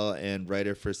cinephile and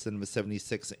writer for Cinema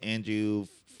 76, Andrew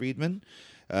Friedman.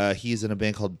 He's in a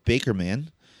band called Bakerman.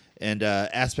 And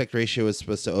Aspect Ratio was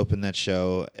supposed to open that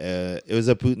show. It was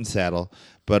at Boot and Saddle.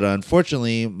 But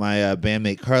unfortunately, my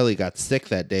bandmate Carly got sick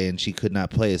that day, and she could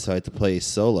not play, so I had to play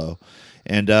solo.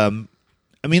 And,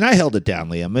 I held it down,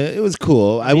 Liam. It was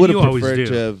cool. I would have preferred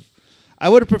to have... I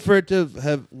would have preferred to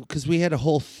have... Because we had a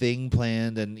whole thing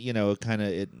planned, and,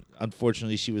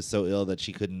 unfortunately, she was so ill that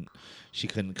she couldn't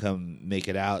come make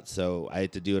it out, so I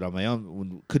had to do it on my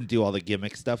own. Couldn't do all the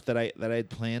gimmick stuff that I had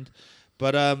planned.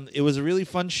 But it was a really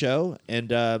fun show, and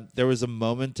there was a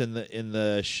moment in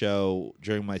the show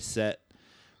during my set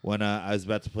when I was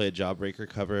about to play a Jawbreaker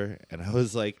cover, and I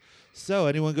was like, "So,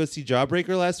 anyone go see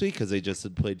Jawbreaker last week?" Because they just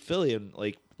had played Philly, and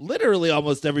like literally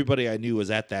almost everybody I knew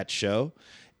was at that show,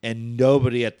 and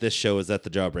nobody at this show was at the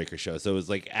Jawbreaker show. So it was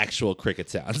like actual cricket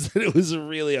sounds, and it was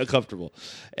really uncomfortable.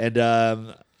 And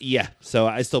so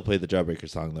I still play the Jawbreaker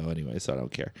song though, anyway, so I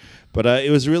don't care. But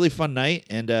it was a really fun night,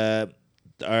 and I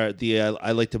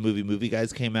Like the Movie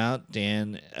guys came out,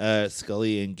 Dan,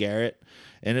 Scully, and Garrett,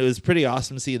 and it was pretty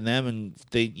awesome seeing them. And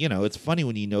they, it's funny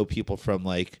when you know people from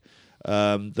like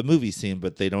the movie scene,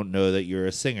 but they don't know that you're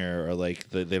a singer, or like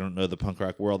they don't know the punk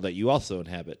rock world that you also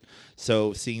inhabit.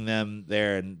 So seeing them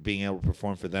there and being able to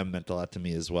perform for them meant a lot to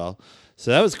me as well. So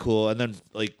that was cool. And then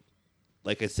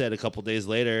like I said, a couple days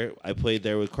later, I played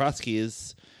there with Cross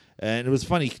Keys. And it was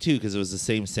funny, too, because it was the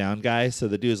same sound guy. So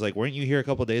the dude was like, "Weren't you here a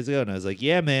couple days ago?" And I was like,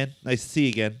 "Yeah, man. Nice to see you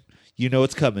again. You know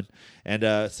what's coming."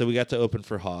 And so we got to open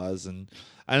for Hawes. And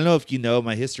I don't know if you know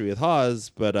my history with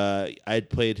Hawes, but I'd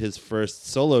played his first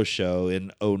solo show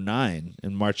in 2009,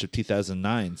 in March of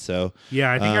 2009. So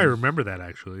yeah, I think I remember that,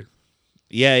 actually.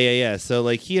 Yeah. So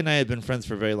like he and I had been friends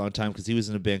for a very long time because he was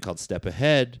in a band called Step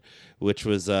Ahead, which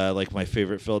was like my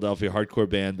favorite Philadelphia hardcore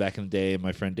band back in the day. And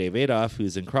my friend Dave Adolph,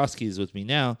 who's in Cross Keys with me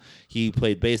now, he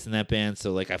played bass in that band.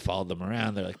 So like I followed them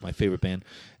around. They're like my favorite band.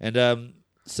 And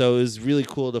so it was really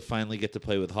cool to finally get to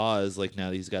play with Hawes. Like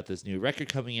now he's got this new record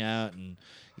coming out, and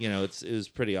it was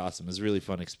pretty awesome. It was a really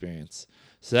fun experience.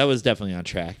 So that was definitely on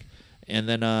track. And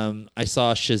then I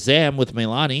saw Shazam with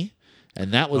Melani,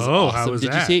 and that was awesome. How was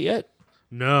Did that? You see it yet?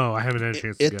 No, I haven't had a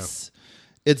chance to go.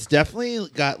 It's definitely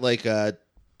got like a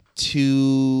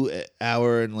 2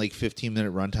 hour and like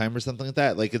 15-minute runtime or something like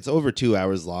that. Like it's over 2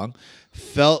 hours long.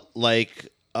 Felt like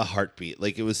a heartbeat.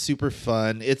 Like it was super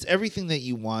fun. It's everything that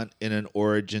you want in an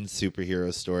origin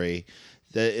superhero story.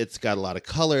 It's got a lot of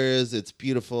colors. It's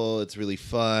beautiful. It's really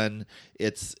fun.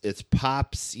 It's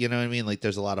pops. You know what I mean? Like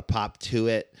there's a lot of pop to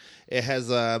it. It has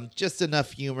just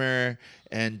enough humor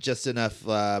and just enough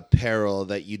peril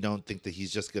that you don't think that he's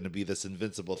just going to be this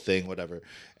invincible thing, whatever.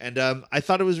 And I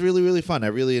thought it was really, really fun. I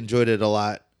really enjoyed it a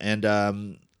lot. And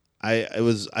I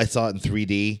saw it in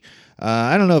 3D.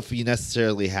 I don't know if you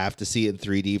necessarily have to see it in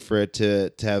 3D for it to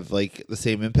have like the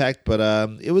same impact, but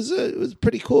it was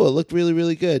pretty cool. It looked really,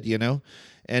 really good,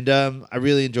 And I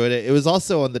really enjoyed it. It was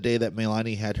also on the day that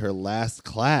Melani had her last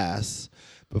class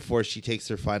before she takes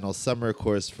her final summer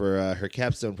course for her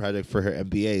capstone project for her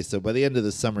MBA. So by the end of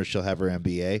the summer, she'll have her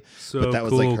MBA. So but that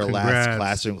was cool. like her Congrats. last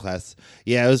classroom class.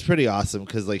 Yeah, it was pretty awesome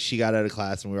because like she got out of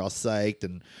class and we were all psyched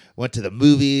and went to the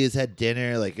movies, had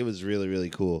dinner. Like it was really, really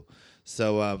cool.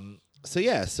 So so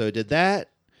I did that,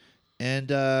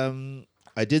 and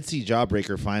I did see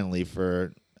Jawbreaker finally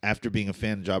after being a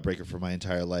fan of Jawbreaker for my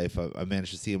entire life. I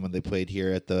managed to see him when they played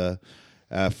here at the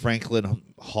Franklin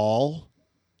Hall.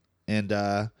 And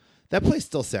that place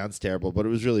still sounds terrible, but it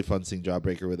was really fun seeing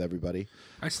Jawbreaker with everybody.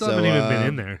 I still haven't even been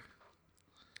in there.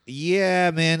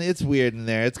 Yeah, man, it's weird in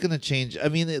there. It's going to change. I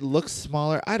mean, it looks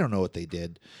smaller. I don't know what they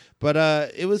did. But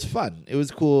it was fun. It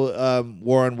was cool.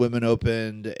 War on Women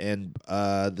opened, and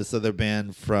this other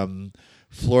band from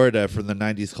Florida from the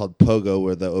 90s called Pogo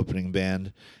were the opening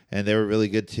band. And they were really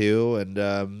good, too. And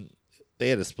they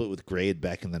had a split with Grade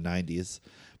back in the 90s.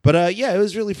 But yeah, it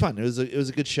was really fun. It was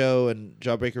a good show, and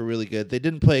Jawbreaker really good. They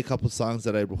didn't play a couple songs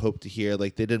that I'd hoped to hear.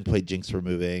 Like they didn't play Jinx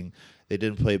Removing. They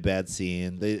didn't play Bad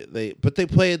Scene. But they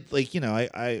played like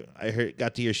I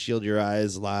got to hear Shield Your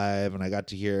Eyes live, and I got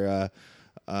to hear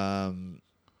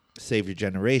Save Your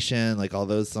Generation, like all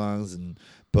those songs, and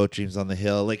Boat Dreams on the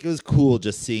Hill. Like it was cool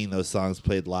just seeing those songs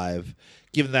played live.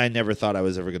 Given that I never thought I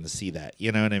was ever going to see that,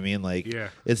 you know what I mean? Like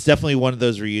it's definitely one of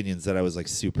those reunions that I was like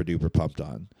super duper pumped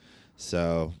on.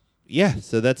 So, yeah,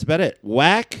 so that's about it.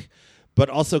 Whack, but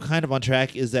also kind of on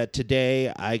track, is that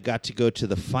today I got to go to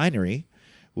the Finery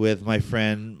with my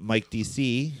friend Mike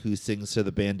DC, who sings for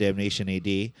the band Damnation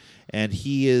AD, and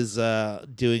he is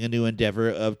doing a new endeavor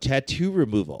of tattoo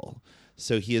removal.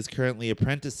 So he is currently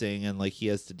apprenticing, and like he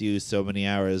has to do so many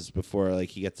hours before like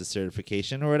he gets a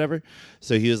certification or whatever.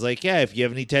 So he was like, yeah, if you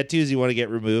have any tattoos you want to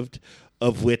get removed,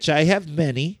 of which I have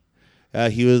many,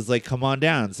 he was like, come on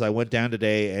down. So I went down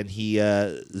today, and he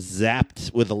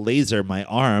zapped with a laser my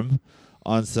arm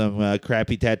on some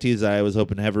crappy tattoos that I was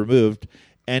hoping to have removed.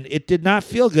 And it did not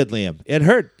feel good, Liam. It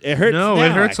hurt. It hurts No, now,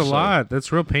 it hurts actually. a lot.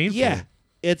 That's real painful. Yeah.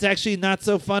 It's actually not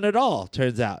so fun at all,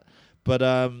 turns out. But,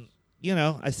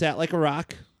 I sat like a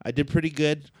rock. I did pretty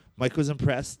good. Mike was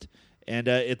impressed. And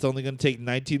it's only going to take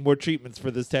 19 more treatments for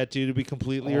this tattoo to be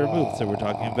completely removed. So we're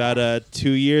talking about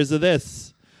 2 years of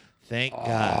this. Thank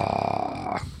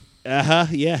God.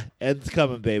 Yeah. End's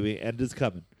coming, baby. End is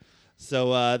coming.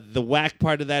 So the whack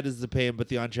part of that is the pain, but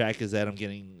the on track is that I'm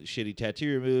getting shitty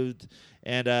tattoo removed.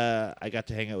 And I got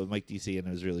to hang out with Mike DC, and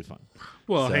it was really fun.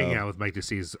 Well, hanging out with Mike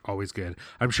DC is always good.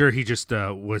 I'm sure he just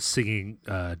was singing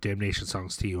Damnation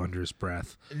songs to you under his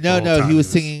breath. No, he was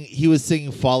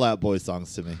singing Fall Out Boy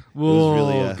songs to me. Whoa, it was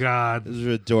really, God. It was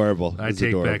adorable. I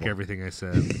take back everything I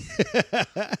said. He's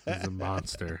a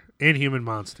monster. Inhuman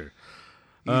monster.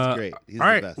 He's great. He's all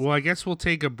right. the best. Well, I guess we'll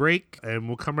take a break, and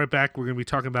we'll come right back. We're going to be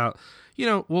talking about,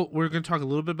 we're going to talk a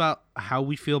little bit about how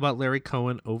we feel about Larry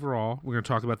Cohen overall. We're going to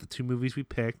talk about the 2 movies we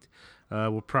picked.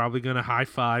 We're probably going to high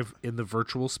five in the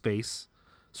virtual space,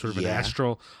 sort of an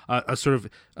astral, a sort of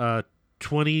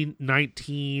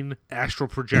 2019 astral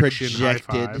projection high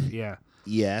five. Yeah.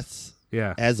 Yes.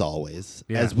 Yeah. As always,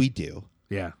 as we do.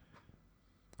 Yeah.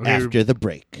 Okay, after the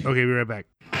break. Okay, be right back.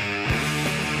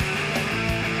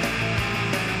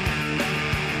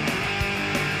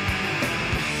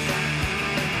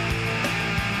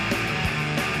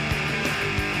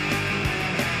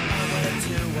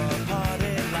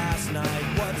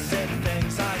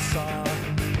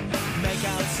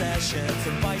 Sessions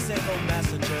and bicycle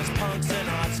messengers, punks and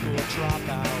high school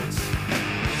dropouts.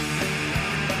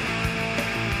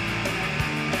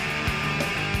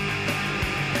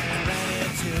 I ran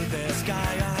into this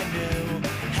guy I knew,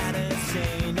 hadn't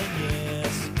seen in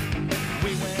years.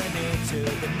 We went into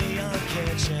the neon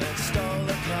kitchen, stole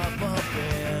a couple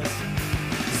beers.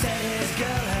 Said his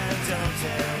girl had dumped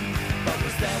him, but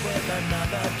was there with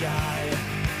another guy.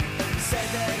 Said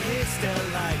that he still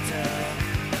liked her.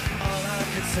 All I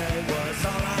could say was,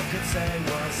 why,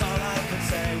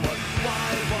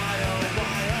 oh,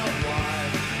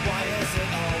 why is it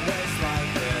always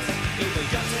like this? Either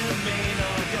you're too mean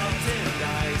or you're too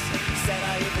nice. Said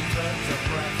I even cooked for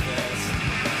breakfast.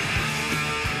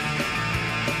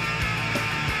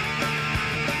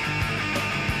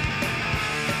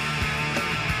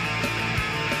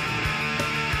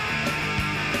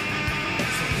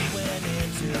 So we went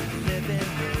into the living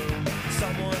room.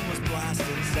 Someone was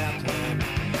blasting Zeppelin.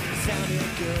 It sounded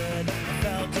good, I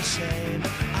felt ashamed.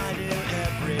 I knew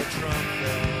every drum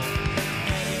fill.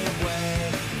 Anyway,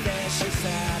 there she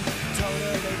sat,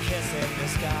 totally kissing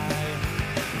this guy.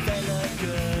 They look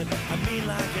good, I mean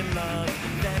like in love.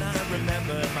 Then I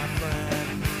remembered my friend.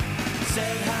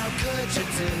 Said, how could you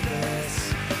do this?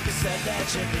 You said that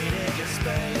you needed your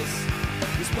space.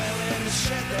 He's wearing the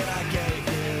shit that I gave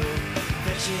you.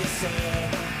 she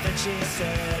said, then she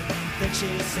said, then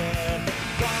she said,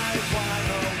 why, why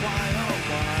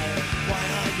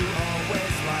are you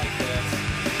always like this?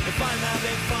 If I'm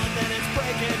having fun, then it's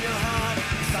breaking your heart.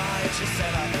 Besides, she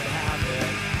said I could have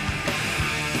it.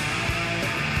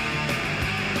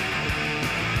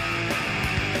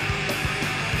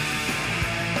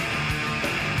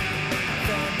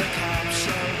 Then the cops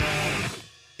showed up.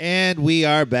 And we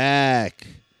are back.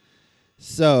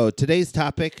 So today's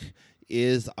topic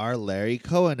is our Larry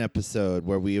Cohen episode,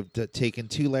 where we have taken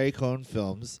 2 Larry Cohen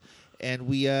films and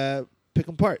we pick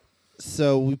them apart.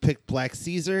 So we picked Black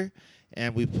Caesar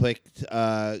and we picked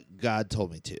God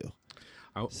Told Me To.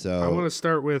 I So want to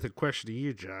start with a question to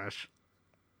you, Josh.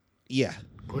 yeah.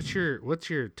 What's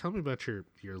your tell me about your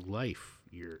life,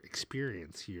 your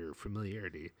experience, your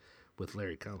familiarity with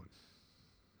Larry Cohen?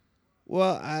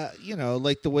 Well,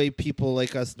 like the way people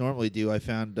like us normally do, I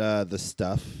found The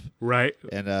Stuff. Right.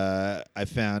 And I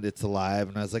found It's Alive,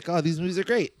 and I was like, oh, these movies are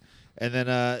great. And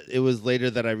then it was later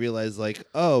that I realized, like,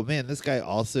 oh, man, this guy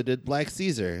also did Black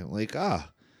Caesar. Like,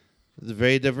 it's a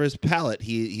very diverse palette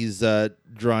he's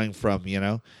drawing from,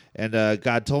 And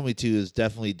God Told Me To is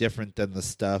definitely different than The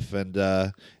Stuff and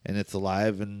It's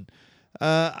Alive. And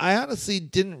I honestly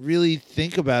didn't really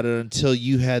think about it until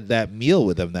you had that meal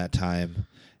with him that time.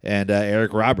 And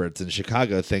Eric Roberts in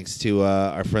Chicago, thanks to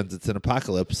our friends at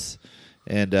CINEPUNX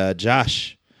and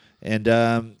Josh. And,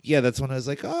 that's when I was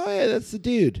like, oh, yeah, that's the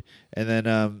dude. And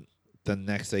then the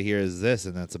next I hear is this,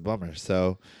 and that's a bummer.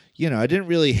 So, I didn't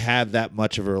really have that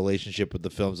much of a relationship with the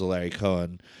films of Larry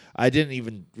Cohen. I didn't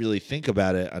even really think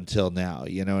about it until now.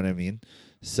 You know what I mean?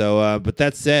 So, but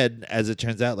that said, as it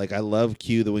turns out, like, I love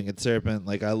Q, the Winged Serpent.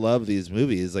 Like, I love these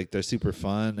movies. Like, they're super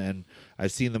fun, and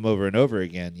I've seen them over and over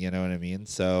again. You know what I mean?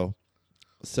 So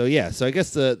yeah. So I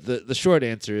guess the short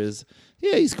answer is,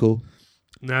 yeah, he's cool.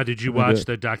 Now, did you watch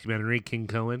the documentary King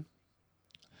Cohen?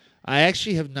 I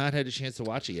actually have not had a chance to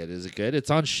watch it yet. Is it good?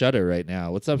 It's on Shudder right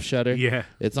now. What's up, Shudder? Yeah.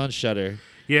 It's on Shudder.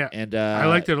 Yeah. And I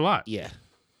liked it a lot. Yeah.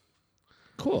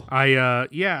 Cool.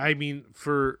 I mean,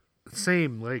 for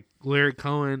same, like Larry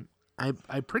Cohen, I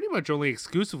pretty much only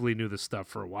exclusively knew the stuff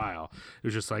for a while. It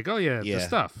was just like, oh yeah, the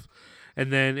stuff.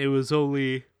 And then it was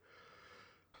only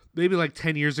maybe like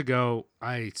 10 years ago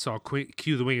I saw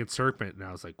Q the Winged Serpent, and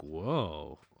I was like,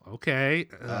 whoa, okay.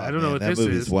 I don't know what this is.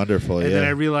 That movie's wonderful, and then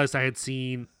I realized I had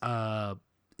seen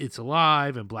It's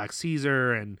Alive and Black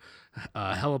Caesar and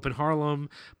Hell Up in Harlem,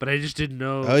 but I just didn't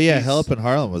know. Oh yeah, Hell Up in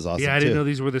Harlem was awesome. Yeah, I didn't too. know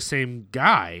these were the same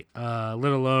guy,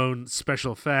 let alone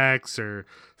special effects or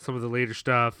some of the later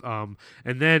stuff. And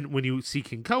then when you see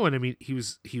King Cohen, I mean, he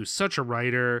was such a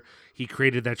writer. He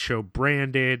created that show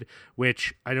Branded,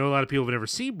 which I know a lot of people have never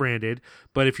seen Branded,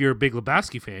 but if you're a big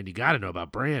Lebowski fan, you got to know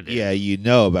about Branded. Yeah, you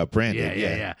know about Branded.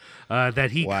 Yeah.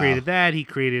 That he created that. He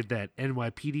created that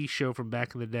NYPD show from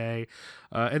back in the day.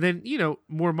 And then,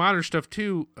 more modern stuff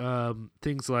too.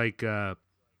 Things like, Phone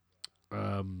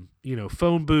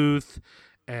Booth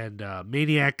and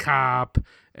Maniac Cop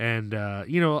and,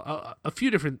 a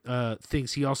few different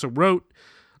things he also wrote.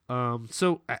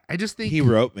 So I just think he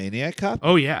wrote Maniac Cop.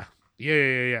 Oh, yeah.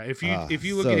 Yeah. If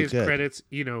you look so at his good. credits,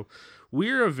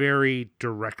 we're a very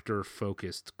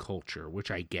director-focused culture,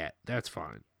 which I get. That's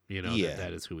fine.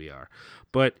 That is who we are.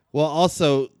 But well,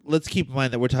 also, let's keep in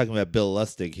mind that we're talking about Bill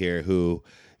Lustig here, who,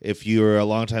 if you're a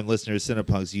longtime listener of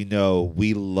CINEPUNX,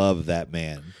 we love that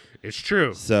man. It's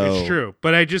true. So, it's true.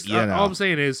 But I just, all I'm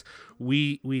saying is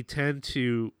we tend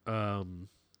to...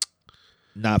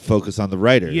 not focus on the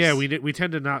writers. Yeah, we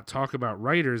tend to not talk about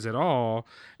writers at all.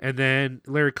 And then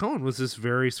Larry Cohen was this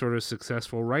very sort of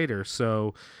successful writer.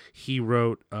 So he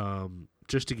wrote,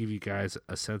 just to give you guys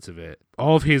a sense of it,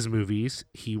 all of his movies.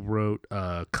 He wrote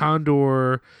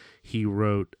Condor. He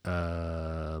wrote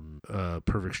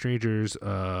Perfect Strangers.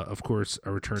 Of course,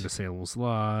 A Return to Salem's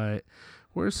Lot.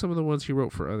 Where's some of the ones he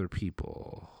wrote for other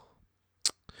people?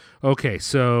 Okay,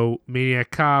 so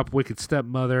Maniac Cop, Wicked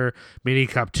Stepmother,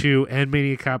 Maniac Cop 2, and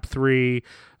Maniac Cop 3,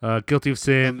 Guilty of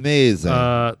Sin. Amazing.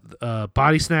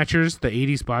 Body Snatchers, the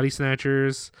 80s Body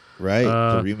Snatchers. Right,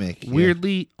 the remake.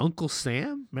 Weirdly, Uncle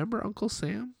Sam. Remember Uncle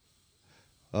Sam?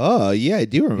 Oh, yeah, I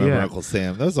do remember Uncle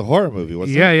Sam. That was a horror movie,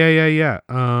 wasn't it?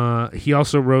 Yeah. He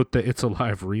also wrote the It's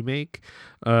Alive remake,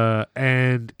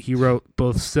 and he wrote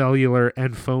both Cellular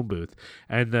and Phone Booth.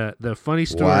 And the funny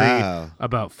story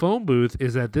about Phone Booth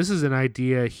is that this is an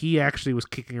idea he actually was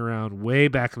kicking around way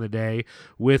back in the day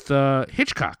with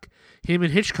Hitchcock. Him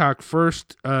and Hitchcock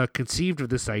first conceived of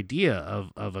this idea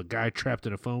of a guy trapped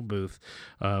in a phone booth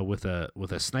with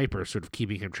a sniper sort of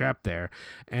keeping him trapped there,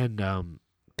 and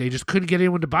they just couldn't get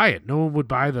anyone to buy it. No one would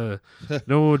buy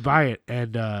it,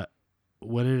 and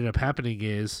what ended up happening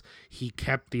is he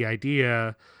kept the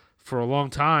idea for a long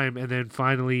time and then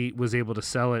finally was able to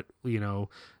sell it,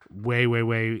 way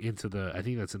into I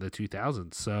think that's in the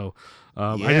 2000s. So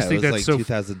I just think that's like so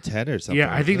 2010 or something.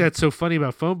 Yeah, I think that's so funny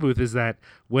about phone booth is that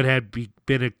what had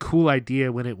been a cool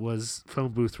idea when it was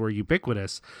phone booths were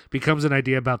ubiquitous becomes an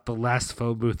idea about the last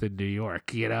phone booth in New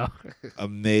York,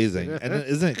 Amazing. And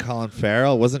isn't it Colin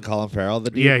Farrell? Wasn't Colin Farrell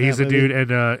the dude? Yeah, in he's that the movie?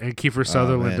 dude, and Kiefer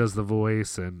Sutherland man. does the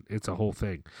voice, and it's a whole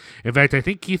thing. In fact, I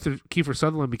think Kiefer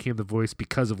Sutherland became the voice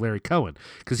because of Larry Cohen,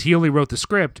 because he only wrote the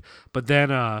script, but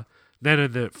then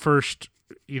in the first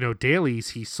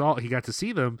dailies he got to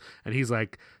see them, and he's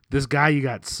like, this guy you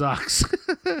got sucks.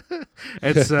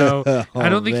 And so I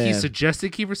don't think he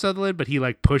suggested Kiefer Sutherland, but he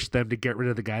like pushed them to get rid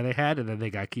of the guy they had, and then they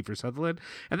got Kiefer Sutherland.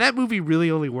 And that movie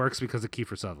really only works because of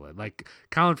Kiefer Sutherland. Like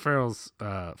Colin Farrell's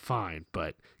fine,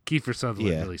 but Kiefer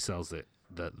Sutherland really sells it.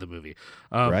 The movie.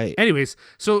 Right. Anyways,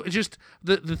 so just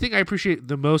the thing I appreciate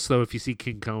the most though, if you see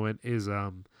King Cohen, is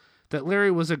that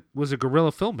Larry was a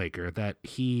guerrilla filmmaker, that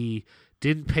he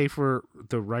didn't pay for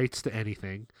the rights to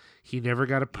anything. He never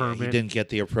got a permit. He didn't get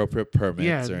the appropriate permits.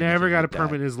 Yeah, or never got a anything like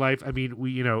permit in his life. I mean,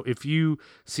 if you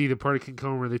see the part of King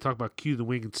Cohen where they talk about Q the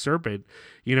Winged Serpent,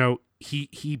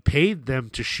 he paid them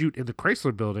to shoot in the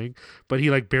Chrysler Building, but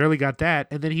he like barely got that,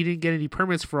 and then he didn't get any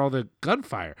permits for all the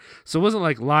gunfire. So it wasn't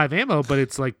like live ammo, but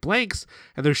it's like blanks,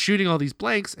 and they're shooting all these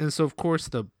blanks, and so of course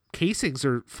the casings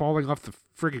are falling off the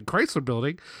friggin' Chrysler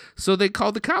Building. So they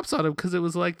called the cops on him because it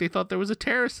was like they thought there was a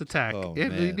terrorist attack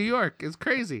in New York. It's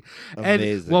crazy.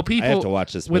 Amazing. And while people, I have to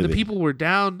watch this when movie. the people were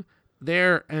down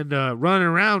there and running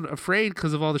around afraid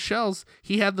because of all the shells,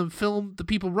 he had them film the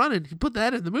people running. He put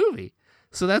that in the movie.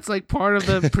 So that's like part of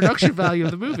the production value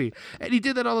of the movie. And he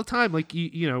did that all the time. Like,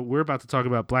 we're about to talk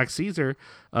about Black Caesar.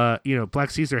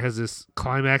 Black Caesar has this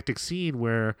climactic scene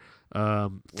where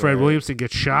Fred Williamson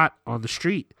gets shot on the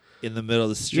street. In the middle of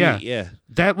the street, yeah.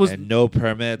 That was and no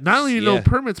permits. Not only no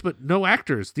permits, but no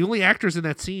actors. The only actors in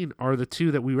that scene are the two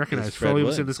that we recognize, Fred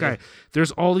Williamson and this guy.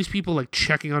 There's all these people like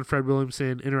checking on Fred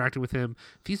Williamson, interacting with him.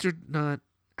 These are not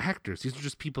actors. These are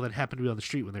just people that happened to be on the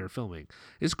street when they were filming.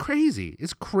 It's crazy.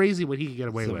 It's crazy what he can get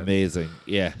away with. Amazing.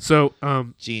 Yeah. So,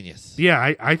 genius.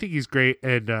 Yeah, I think he's great.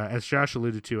 And as Josh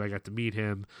alluded to, I got to meet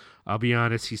him. I'll be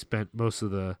honest, he spent most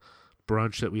of the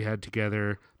brunch that we had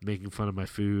together making fun of my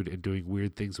food and doing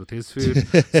weird things with his food.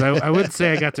 So I wouldn't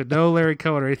say I got to know Larry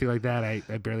Cohen or anything like that. I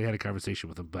barely had a conversation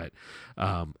with him, but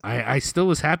I still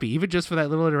was happy, even just for that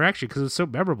little interaction, because it was so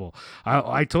memorable.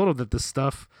 I told him that this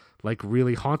stuff like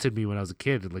really haunted me when I was a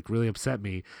kid and like really upset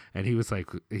me, and he was like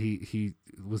he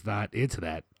was not into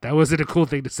that. That wasn't a cool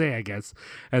thing to say, I guess.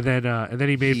 And then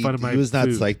he made fun of my He was not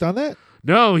food. psyched on that?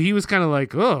 No, he was kind of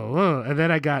like, oh, and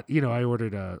then I got, I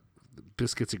ordered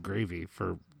biscuits and gravy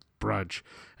for brunch,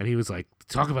 and he was like,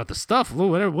 talk about the stuff.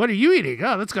 What are you eating?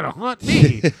 Oh, that's gonna haunt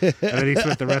me. And then he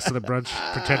spent the rest of the brunch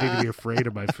pretending to be afraid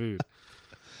of my food.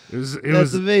 That's amazing.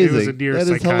 It was a near That is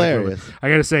psychotic hilarious. moment. I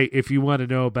gotta say, if you want to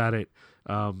know about it,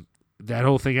 that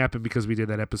whole thing happened because we did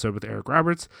that episode with Eric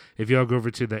Roberts. If y'all go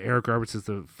over to the Eric Roberts is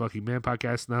the Fucking Man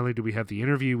podcast, not only do we have the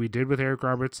interview we did with Eric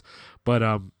Roberts,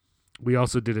 but we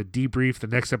also did a debrief. The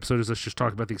next episode is us just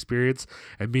talking about the experience,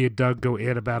 and me and Doug go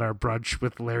in about our brunch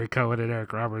with Larry Cohen and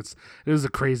Eric Roberts. It was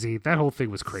that whole thing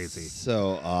was crazy.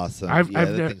 So awesome. I've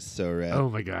that thing's so rad. Oh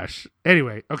my gosh.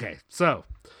 Anyway, okay, so.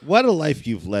 What a life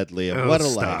you've led, Liam. What a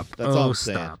life. That's all I'm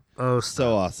saying. Oh, stop.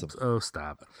 So awesome. Oh,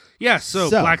 stop. Yeah, so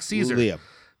Black Caesar. Liam.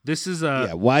 This is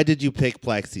why did you pick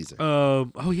Black Caesar?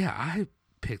 I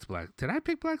picked Did I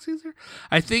pick Black Caesar?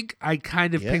 I think I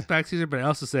kind of picked Black Caesar, but I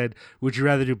also said, would you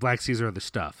rather do Black Caesar or the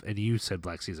stuff? And you said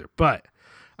Black Caesar. But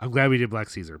I'm glad we did Black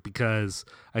Caesar because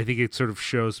I think it sort of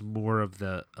shows more of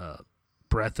the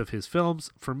breadth of his films.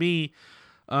 For me,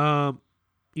 Larry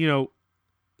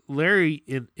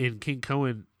in King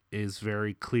Cohen is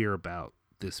very clear about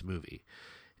this movie.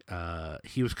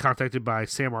 He was contacted by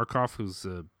Sam Arkoff, who's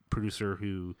a producer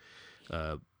who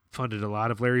funded a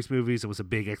lot of Larry's movies and was a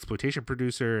big exploitation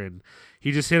producer, and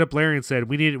he just hit up Larry and said,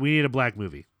 "We need a black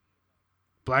movie.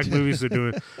 Black movies are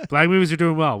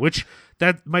doing well." Which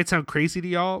that might sound crazy to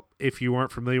y'all if you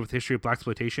aren't familiar with the history of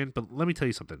blaxploitation, but let me tell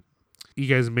you something. You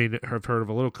guys may have heard of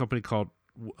a little company called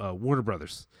Warner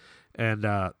Brothers, and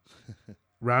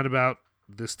round about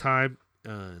this time,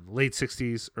 late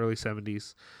 '60s, early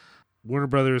 '70s. Warner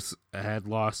Brothers had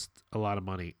lost a lot of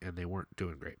money and they weren't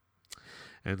doing great.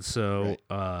 And so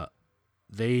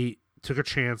they took a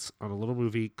chance on a little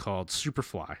movie called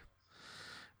Superfly.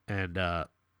 And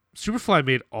Superfly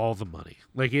made all the money.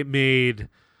 Like it made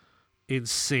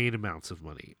insane amounts of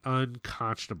money,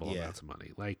 unconscionable Yeah. amounts of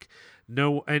money. Like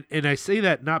no, and I say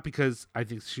that not because I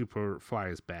think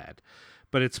Superfly is bad,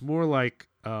 but it's more like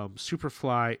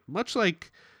Superfly, much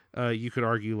like you could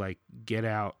argue like Get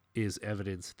Out is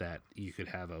evidence that you could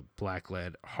have a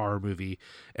black-led horror movie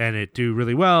and it do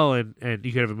really well, and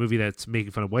you could have a movie that's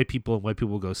making fun of white people and white people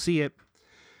will go see it.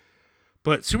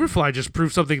 But Superfly just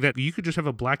proved something that you could just have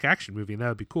a black action movie and that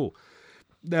would be cool.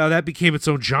 Now that became its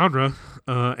own genre,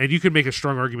 and you could make a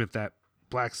strong argument that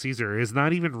Black Caesar is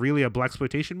not even really a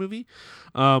blaxploitation movie.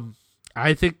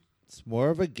 I think It's more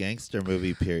of a gangster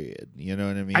movie, period. You know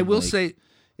what I mean? I will Like, say,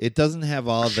 it doesn't have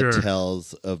all Sure. the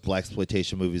tells of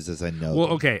blaxploitation movies as I know well,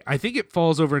 them. okay, I think it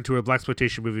falls over into a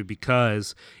blaxploitation movie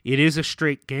because it is a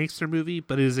straight gangster movie,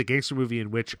 but it is a gangster movie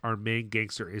in which our main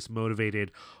gangster is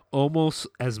motivated almost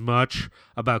as much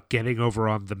about getting over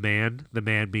on the man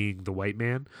being the white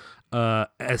man,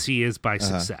 as he is by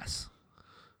success.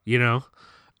 You know?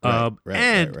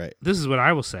 Right. This is what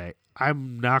I will say.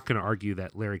 I'm not going to argue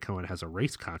that Larry Cohen has a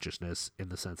race consciousness in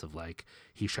the sense of like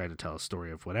he's trying to tell a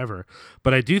story of whatever.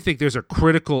 But I do think there's a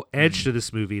critical edge to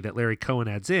this movie that Larry Cohen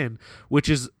adds in, which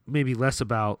is maybe less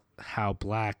about how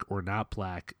black or not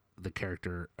black the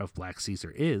character of Black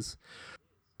Caesar is,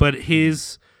 but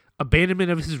his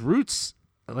abandonment of his roots.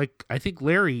 Like I think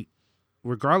Larry,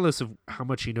 regardless of how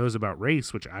much he knows about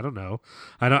race, which I don't know,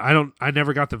 I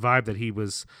never got the vibe that he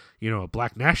was, a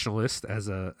black nationalist as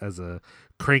a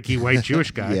cranky white Jewish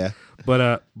guy. Yeah.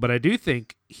 But I do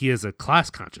think he has a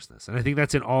class consciousness, and I think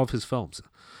that's in all of his films.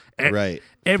 Right.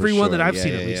 Everyone For that I've sure.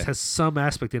 seen Yeah, at yeah, least yeah. has some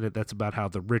aspect in it that's about how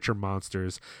the rich are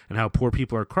monsters and how poor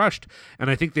people are crushed. And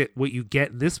I think that what you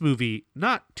get in this movie,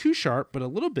 not too sharp, but a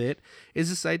little bit, is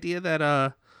this idea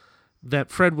that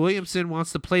Fred Williamson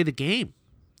wants to play the game,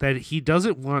 that he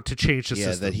doesn't want to change the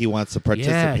system. That he wants to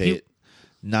participate,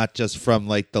 not just from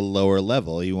like the lower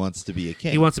level. He wants to be a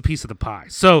king. He wants a piece of the pie.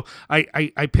 So I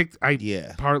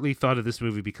Yeah. partly thought of this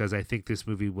movie because I think this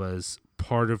movie was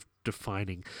part of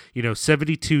defining.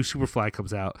 72 Superfly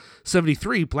comes out,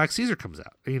 73 Black Caesar comes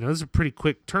out. This is a pretty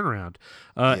quick turnaround,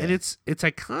 and it's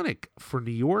iconic for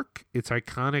New York. It's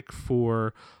iconic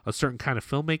for a certain kind of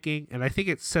filmmaking, and I think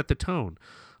it set the tone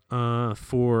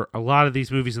for a lot of these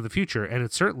movies in the future, and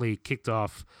it certainly kicked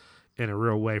off in a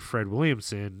real way Fred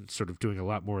Williamson sort of doing a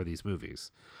lot more of these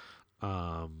movies.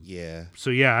 Yeah. So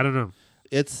yeah, I don't know.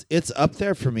 It's up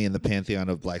there for me in the pantheon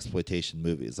of blaxploitation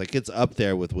movies. Like it's up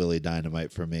there with Willie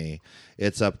Dynamite for me.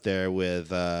 It's up there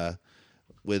with like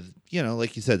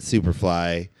you said,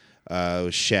 Superfly,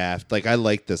 Shaft. Like I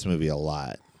like this movie a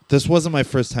lot. This wasn't my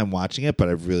first time watching it, but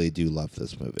I really do love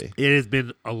this movie. It has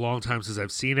been a long time since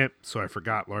I've seen it, so I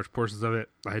forgot large portions of it.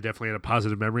 I definitely had a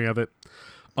positive memory of it.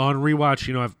 On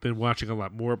rewatch, I've been watching a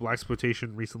lot more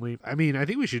blaxploitation recently. I mean, I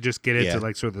think we should just get into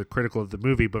like sort of the critical of the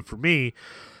movie, but for me,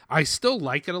 I still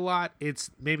like it a lot.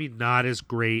 It's maybe not as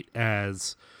great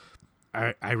as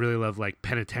I really love like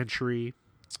Penitentiary.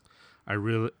 I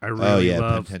really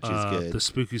love Penitentiary's good. The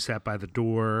Spook Who Sat by the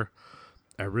Door.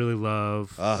 I really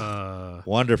love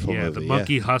Wonderful movie. The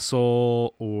Monkey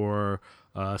Hustle or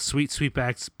Sweet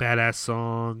Sweetback's Badass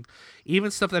Song.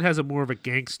 Even stuff that has a more of a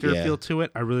gangster feel to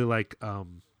it. I really like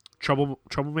Trouble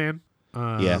Man.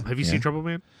 Have you seen Trouble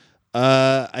Man?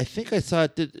 I think I saw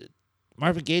it.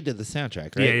 Marvin Gaye did the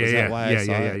soundtrack, right? Yeah, Was that why I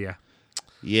saw it? Yeah.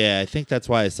 Yeah, I think that's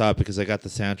why I saw it, because I got the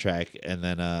soundtrack, and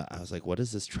then I was like, what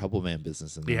is this Trouble Man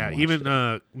business? And then I watched even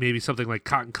it. maybe something like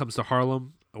Cotton Comes to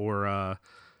Harlem or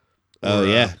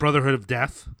Brotherhood of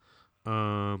Death.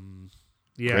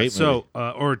 Great so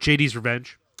or JD's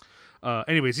Revenge.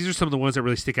 Anyways, these are some of the ones that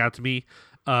really stick out to me.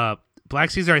 Black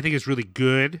Caesar, I think, is really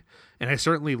good, and I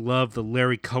certainly love the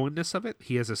Larry Cohen-ness of it.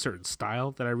 He has a certain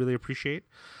style that I really appreciate.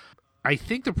 I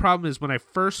think the problem is when I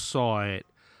first saw it,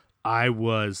 I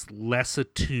was less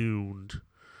attuned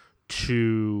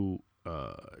to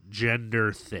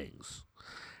gender things.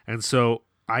 And so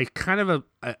I kind of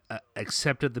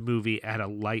accepted the movie at a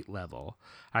light level.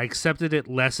 I accepted it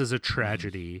less as a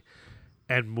tragedy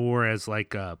and more as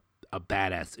like a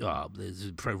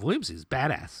badass. Fred Williams is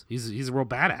badass. He's a real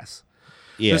badass.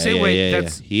 Yeah, the same way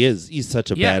that's he is. He's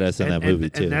such a badass in that movie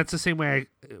too. And that's the same way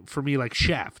for me, like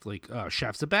Shaft. Like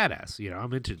Shaft's a badass.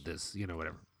 I'm into this.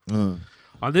 Whatever.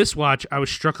 On this watch, I was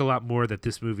struck a lot more that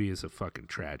this movie is a fucking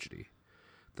tragedy.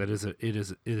 That it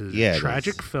is a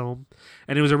tragic film,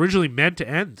 and it was originally meant to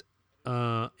end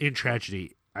in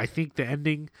tragedy. I think the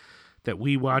ending that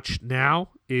we watch now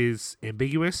is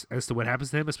ambiguous as to what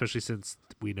happens to him, especially since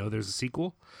we know there's a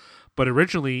sequel. But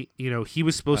originally, he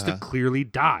was supposed to clearly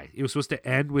die. It was supposed to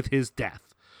end with his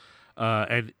death.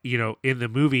 And in the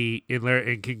movie,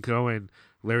 in King Cohen,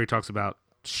 Larry talks about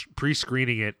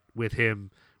pre-screening it with him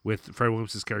with Fred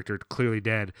Williams' character clearly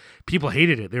dead, people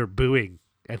hated it. They were booing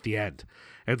at the end.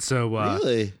 And so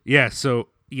Really? yeah, so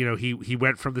he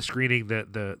went from the screening,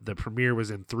 the premiere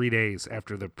was in 3 days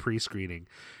after the pre-screening,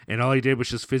 and all he did was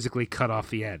just physically cut off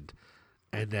the end.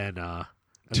 And then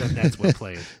that's what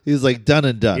played. He was like done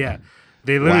and done. Yeah.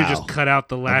 They literally Wow. just cut out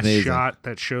the last Amazing. shot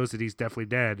that shows that he's definitely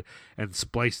dead and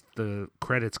spliced the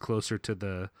credits closer to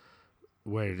the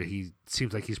where he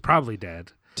seems like he's probably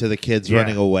dead. To the kids Yeah,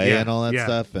 running away yeah, and all that yeah.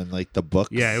 stuff, and like the books.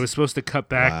 Yeah, it was supposed to cut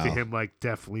back to Wow. him like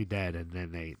definitely dead, and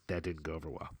then that didn't go over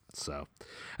well. So,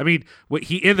 I mean, what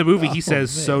he in the movie he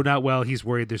says man. so not well. He's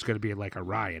worried there's going to be like a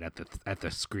riot at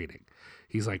the screening.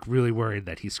 He's like really worried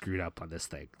that he screwed up on this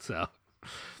thing. So,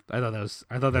 I thought that was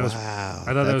Wow,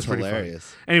 that was that's pretty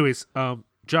hilarious. funny. Anyways,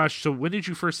 Josh, so when did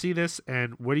you first see this,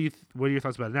 and what are your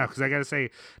thoughts about it now? Because I gotta say,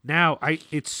 now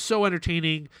it's so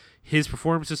entertaining. His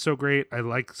performance is so great. I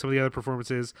like some of the other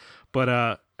performances,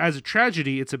 but as a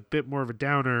tragedy, it's a bit more of a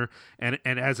downer. And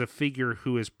as a figure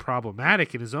who is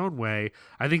problematic in his own way,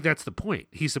 I think that's the point.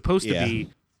 He's supposed to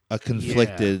be A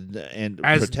conflicted and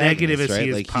as protagonist, negative as right? he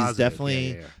is like positive. he's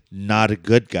definitely Yeah. not a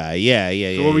good guy. Yeah.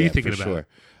 So what were you for thinking about sure.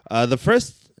 The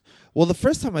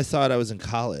first time I saw it, I was in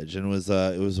college, and it was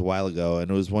a while ago,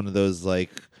 and it was one of those like.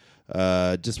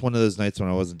 Just one of those nights when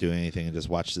I wasn't doing anything and just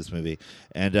watched this movie.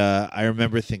 And I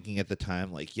remember thinking at the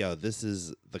time, like, yo, this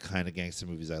is the kind of gangster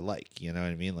movies I like. You know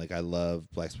what I mean? Like, I love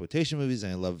blaxploitation movies,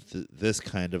 and I love this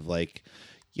kind of like,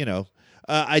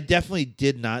 I definitely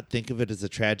did not think of it as a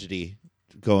tragedy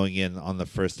going in on the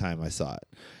first time I saw it.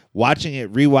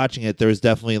 Rewatching it, there was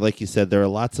definitely, like you said, there are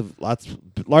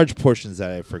large portions that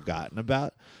I've forgotten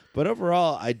about. But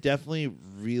overall, I definitely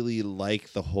really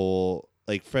like the whole.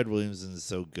 Like Fred Williams is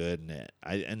so good in it.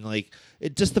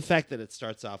 Just the fact that it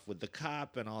starts off with the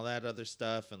cop and all that other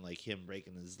stuff, and like him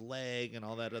breaking his leg and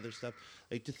all that other stuff.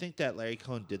 Like to think that Larry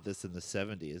Cohen did this in the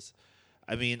 70s.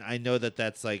 I mean, I know that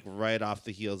that's like right off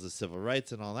the heels of civil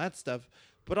rights and all that stuff,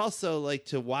 but also like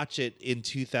to watch it in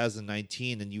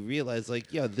 2019 and you realize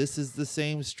like, yo, this is the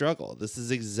same struggle. This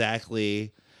is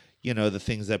exactly, the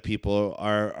things that people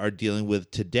are dealing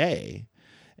with today.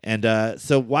 And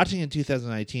so watching in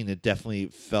 2019, it definitely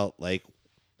felt like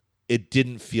it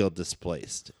didn't feel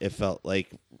displaced. It felt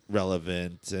like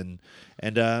relevant, and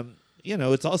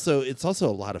it's also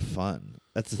a lot of fun.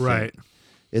 That's the Right. thing.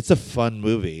 It's a fun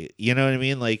movie. You know what I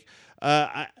mean? Like,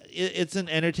 it's an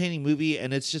entertaining movie,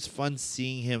 and it's just fun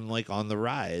seeing him like on the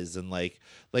rise, and like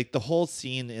the whole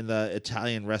scene in the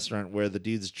Italian restaurant where the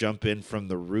dudes jump in from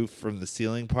the roof, from the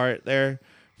ceiling part there.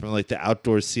 From like the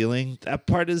outdoor ceiling, that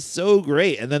part is so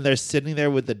great. And then they're sitting there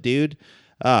with the dude,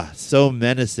 so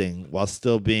menacing while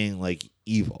still being like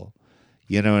evil.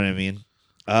 You know what I mean?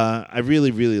 I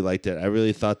really, really liked it. I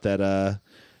really thought that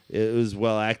it was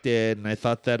well acted, and I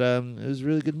thought that it was a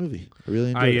really good movie. I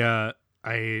really enjoyed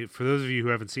it. For those of you who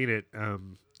haven't seen it,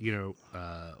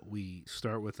 we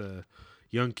start with a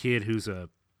young kid who's a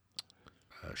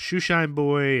shoeshine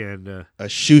boy, and A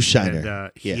shoe shiner.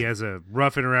 and he has a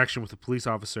rough interaction with a police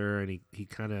officer, and he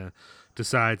kind of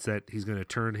decides that he's going to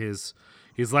turn his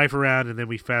life around. And then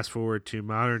we fast forward to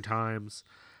modern times,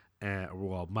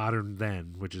 modern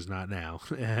then, which is not now.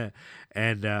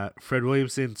 And Fred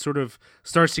Williamson sort of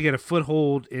starts to get a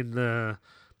foothold in the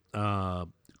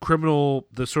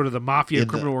mafia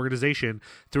criminal organization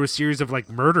through a series of like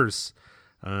murders.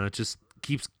 Just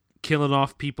keeps killing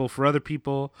off people for other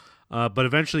people. But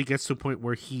eventually gets to a point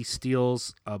where he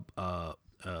steals a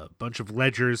bunch of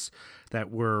ledgers that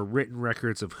were written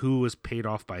records of who was paid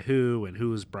off by who and who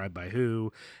was bribed by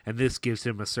who, and this gives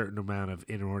him a certain amount of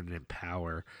inordinate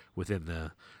power within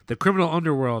the criminal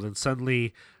underworld. And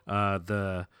suddenly,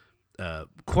 the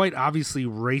quite obviously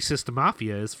racist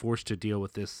mafia is forced to deal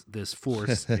with this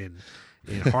force in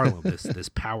Harlem, this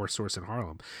power source in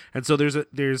Harlem. And so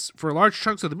there's for large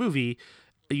chunks of the movie.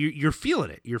 You're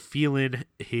feeling it. You're feeling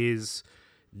his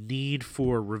need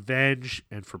for revenge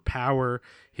and for power,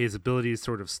 his ability to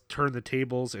sort of turn the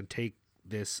tables and take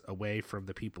this away from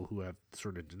the people who have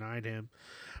sort of denied him.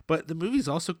 But the movie's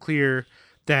also clear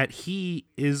that he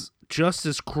is just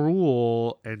as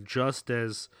cruel and just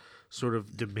as sort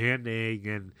of demanding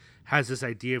and has this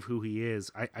idea of who he is.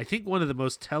 I think one of the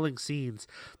most telling scenes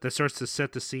that starts to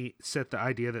set the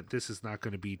idea that this is not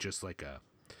going to be just like a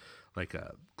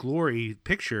glory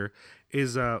picture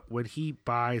is when he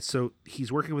buys. So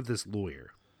he's working with this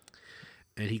lawyer,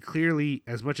 and he clearly,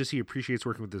 as much as he appreciates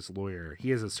working with this lawyer,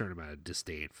 he has a certain amount of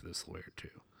disdain for this lawyer too.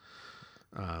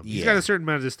 He's got a certain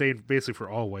amount of disdain basically for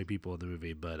all white people in the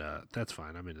movie, but that's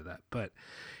fine. I'm into that. But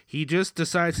he just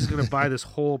decides he's going to buy this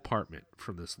whole apartment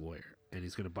from this lawyer, and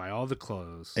he's going to buy all the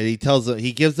clothes. And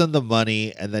he gives them the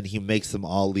money, and then he makes them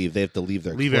all leave. They have to leave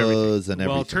their clothes and everything.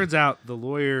 Well, it turns out the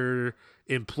lawyer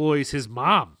employs his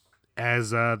mom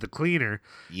as the cleaner,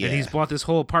 and he's bought this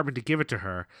whole apartment to give it to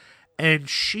her, and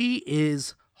she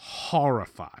is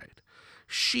horrified.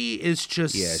 She is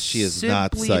just she is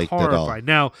not psyched horrified. at all.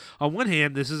 Now, on one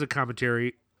hand, this is a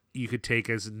commentary you could take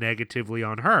as negatively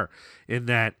on her, in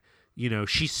that, you know,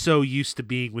 she's so used to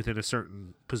being within a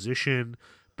certain position,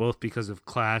 both because of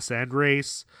class and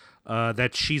race,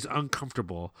 that she's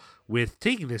uncomfortable with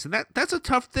taking this. And that's a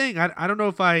tough thing. I don't know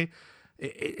if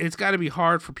it's got to be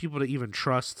hard for people to even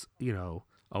trust, you know,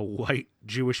 a white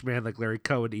Jewish man like Larry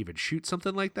Cohen to even shoot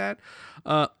something like that.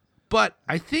 But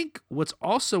I think what's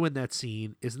also in that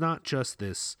scene is not just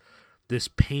this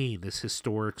pain, this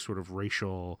historic sort of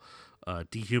racial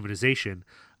dehumanization.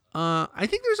 I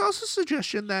think there's also a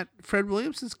suggestion that Fred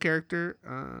Williamson's character,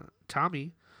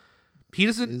 Tommy, he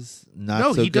doesn't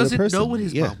know what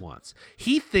his mom wants.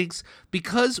 He thinks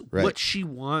because what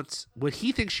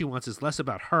he thinks she wants is less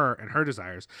about her and her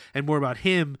desires and more about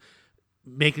him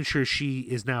making sure she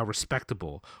is now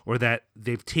respectable, or that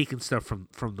they've taken stuff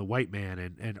from the white man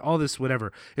and all this,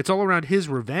 whatever. It's all around his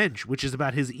revenge, which is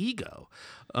about his ego.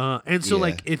 And so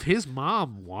like if his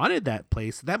mom wanted that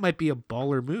place, that might be a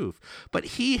baller move, but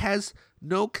he has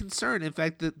no concern. In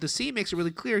fact, the scene makes it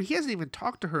really clear. He hasn't even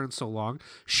talked to her in so long.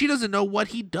 She doesn't know what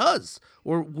he does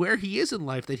or where he is in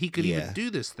life that he could even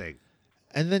do this thing.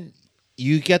 And then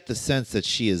you get the sense that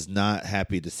she is not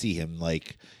happy to see him,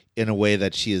 like in a way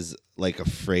that she is like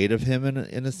afraid of him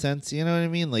in a sense, you know what I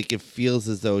mean? Like it feels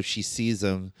as though she sees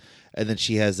him and then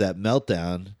she has that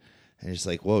meltdown and it's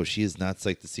like, whoa, she is not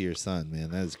psyched to see her son, man.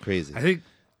 That is crazy. I think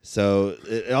so.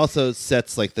 It also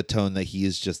sets like the tone that he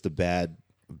is just a bad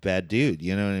dude.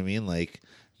 You know what I mean? Like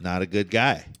not a good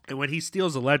guy. And when he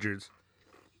steals the ledgers,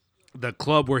 the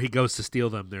club where he goes to steal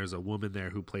them, there's a woman there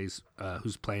who's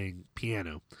playing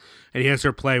piano, and he has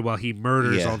her play while he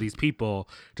murders all these people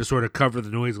to sort of cover the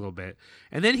noise a little bit,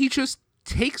 and then he just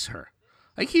takes her,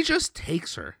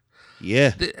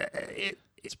 Yeah,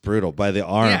 it's brutal by the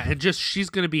arm. Yeah, and just she's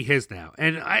gonna be his now,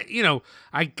 and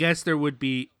I guess there would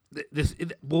be this.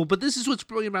 Well, but this is what's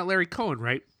brilliant about Larry Cohen,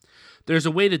 right? There's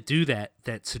a way to do that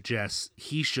suggests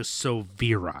he's just so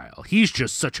virile. He's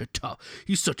such a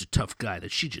tough guy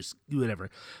that she just whatever.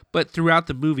 But throughout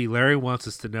the movie, Larry wants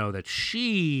us to know that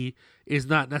she is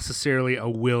not necessarily a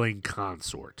willing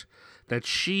consort. That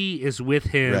she is with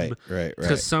him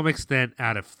to some extent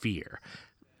out of fear.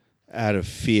 Out of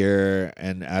fear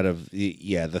and out of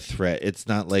the threat. It's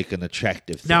not like an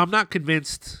attractive thing. Now, I'm not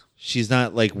convinced. She's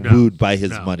not like wooed by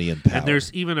his money and power. And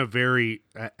there's even a very,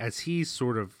 as he's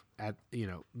sort of at,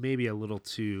 maybe a little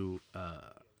too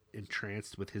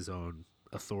entranced with his own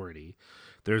authority,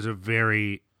 there's a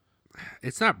very,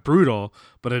 it's not brutal,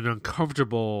 but an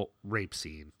uncomfortable rape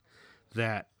scene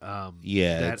that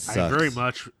that I very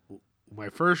much, my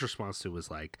first response to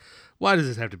was like, why does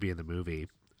this have to be in the movie?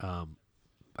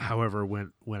 However,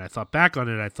 when I thought back on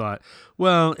it, I thought,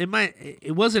 well,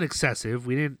 it wasn't excessive.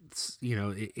 We didn't,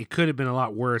 it could have been a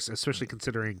lot worse, especially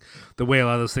considering the way a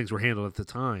lot of those things were handled at the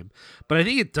time. But I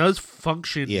think it does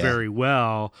function very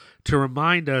well to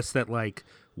remind us that, like,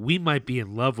 we might be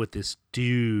in love with this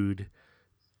dude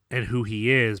and who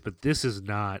he is, but this is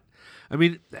not. I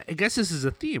mean, I guess this is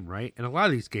a theme, right? In a lot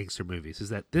of these gangster movies, is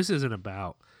that this isn't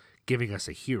about giving us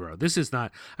a hero. This is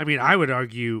not. I mean, I would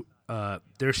argue.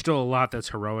 There's still a lot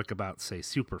that's heroic about, say,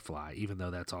 Superfly, even though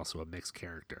that's also a mixed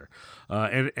character,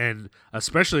 and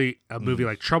especially a movie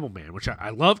like Trouble Man, which I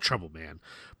love Trouble Man,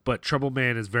 but Trouble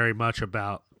Man is very much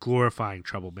about glorifying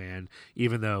Trouble Man,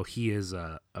 even though he is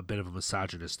a bit of a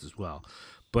misogynist as well.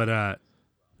 But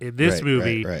in this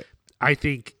movie, I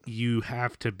think you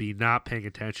have to be not paying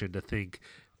attention to think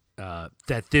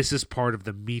that this is part of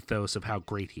the mythos of how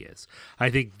great he is.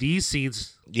 I think these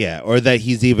scenes... Yeah, or that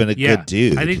he's even a good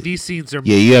dude. I think these scenes are...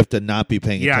 Yeah, you have to not be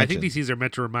paying attention. Yeah, I think these scenes are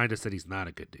meant to remind us that he's not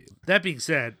a good dude. That being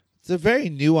said... It's a very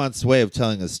nuanced way of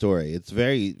telling a story. It's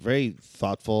very, very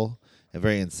thoughtful and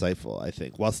very insightful, I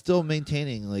think, while still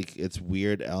maintaining like its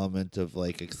weird element of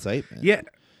like excitement. Yeah.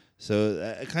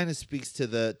 So it kind of speaks to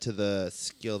the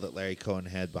skill that Larry Cohen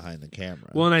had behind the camera.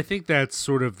 Well, and I think that's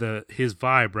sort of his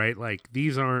vibe, right? Like,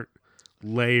 these aren't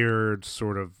layered,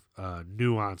 sort of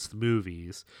nuanced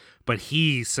movies, but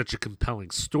he's such a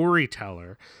compelling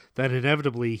storyteller that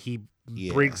inevitably he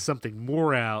brings something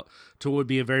more out to what would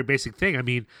be a very basic thing. I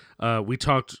mean, we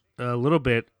talked a little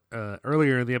bit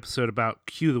earlier in the episode about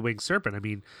Q the Winged Serpent. I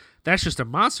mean, that's just a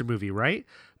monster movie, right?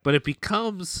 But it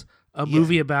becomes a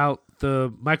movie about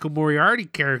the Michael Moriarty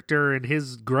character and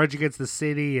his grudge against the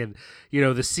city, and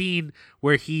the scene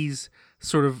where he's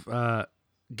sort of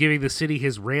giving the city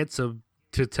his ransom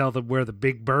to tell them where the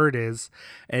big bird is,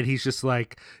 and he's just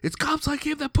like, it's cops like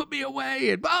him that put me away,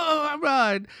 and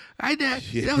that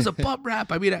was a bum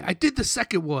rap. I mean, I did the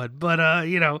second one, but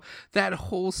that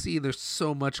whole scene, there's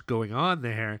so much going on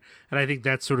there, and I think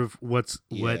that's sort of what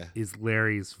is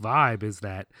Larry's vibe, is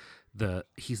that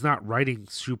he's not writing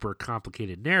super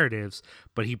complicated narratives,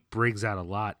 but he brings out a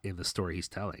lot in the story he's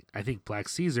telling. I think Black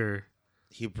Caesar,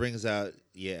 he brings out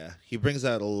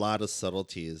a lot of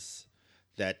subtleties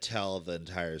that tell the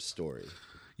entire story.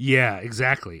 Yeah,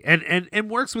 exactly. And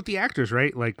works with the actors,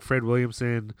 right? Like Fred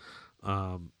Williamson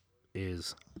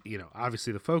is,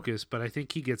 obviously the focus, but I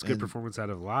think he gets good performance out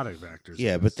of a lot of actors.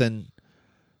 Yeah, but then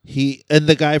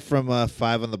the guy from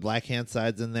Five on the Black Hand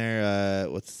Side's in there.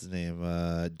 What's his name?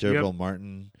 D'Urville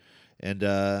Martin. And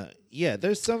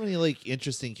there's so many like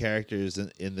interesting characters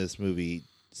in this movie.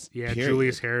 Yeah, period.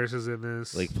 Julius Harris is in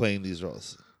this. Like playing these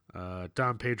roles.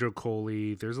 Don Pedro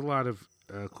Coley. There's a lot of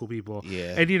cool people.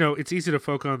 Yeah. And it's easy to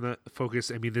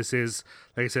focus. I mean, this is,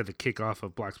 like I said, the kickoff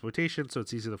of blaxploitation, so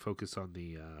it's easy to focus on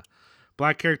the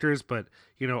black characters. But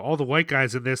all the white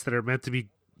guys in this that are meant to be,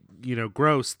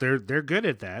 gross, they're good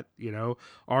at that.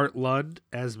 Art Lund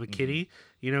as McKinney.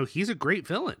 He's a great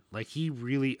villain. Like, he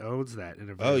really owns that in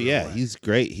a very real way. He's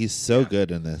great. He's so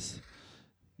good in this.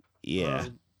 Yeah.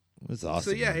 It was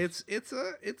awesome. So yeah, it's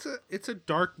a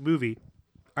dark movie.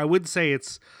 I wouldn't say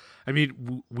it's. I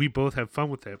mean, we both have fun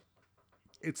with it.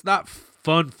 It's not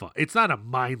fun. It's not a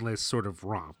mindless sort of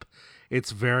romp.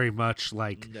 It's very much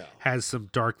like has some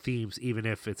dark themes, even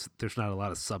if there's not a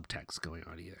lot of subtext going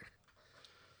on either.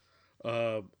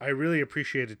 I really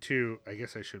appreciate it too. I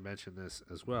guess I should mention this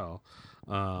as well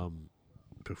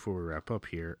before we wrap up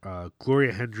here.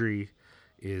 Gloria Hendry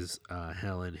is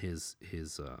Helen, his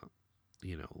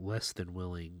less than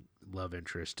willing love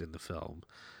interest in the film.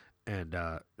 And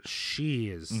she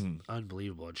is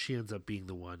unbelievable, and she ends up being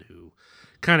the one who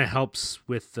kind of helps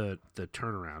with the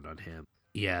turnaround on him.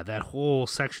 Yeah, that whole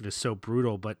section is so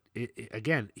brutal, but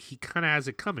again, he kind of has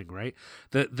it coming, right?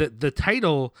 The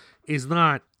title is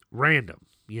not random.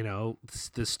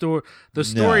 The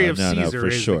story of Caesar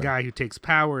is the guy who takes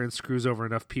power and screws over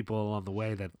enough people along the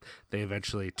way that they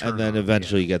eventually turn. And then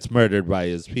eventually gets murdered by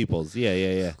his peoples.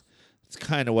 Yeah. It's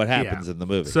kind of what happens in the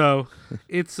movie. So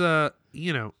it's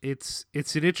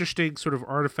it's an interesting sort of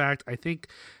artifact. I think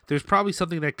there's probably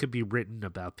something that could be written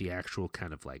about the actual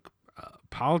kind of like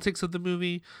politics of the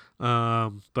movie,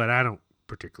 but I don't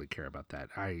particularly care about that.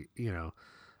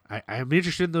 I'm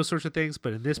interested in those sorts of things,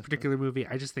 but in this particular movie,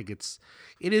 I just think it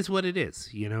is what it is.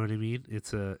 You know what I mean?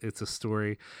 It's a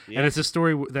story, and it's a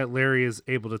story that Larry is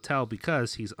able to tell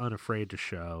because he's unafraid to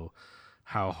show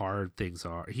how hard things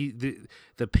are.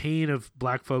 The pain of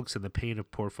black folks and the pain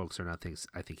of poor folks are not things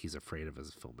I think he's afraid of as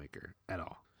a filmmaker at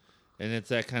all. And it's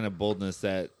that kind of boldness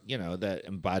that that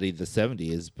embodied the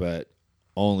 70s, but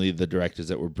only the directors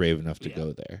that were brave enough to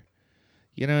go there.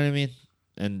 You know what I mean?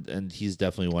 And he's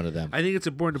definitely one of them. I think it's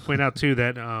important to point out too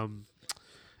that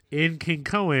in King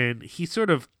Cohen, he sort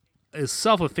of is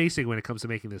self-effacing when it comes to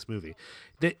making this movie.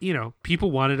 That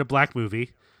people wanted a black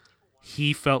movie.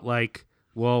 He felt like,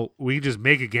 well, we can just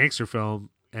make a gangster film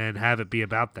and have it be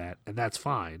about that, and that's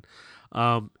fine.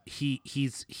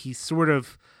 He's sort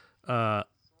of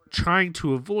trying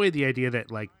to avoid the idea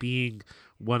that like being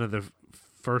one of the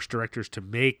first directors to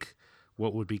make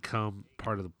what would become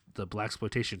part of the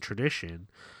blaxploitation tradition,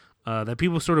 that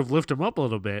people sort of lift him up a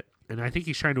little bit, and I think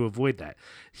he's trying to avoid that.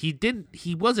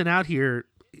 He wasn't out here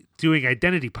doing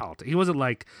identity politics. He wasn't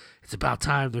like, it's about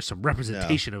time there's some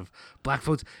representation of black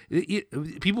folks.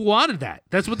 People wanted that.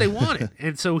 That's what they wanted.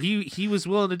 And so he was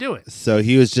willing to do it. So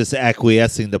he was just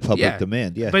acquiescing to public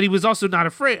demand. Yeah. But he was also not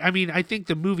afraid. I mean, I think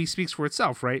the movie speaks for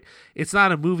itself, right? It's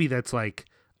not a movie that's like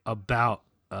about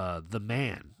the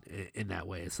man in that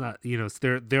way. It's not,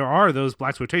 there are those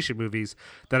blaxploitation movies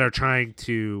that are trying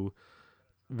to,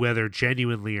 whether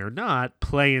genuinely or not,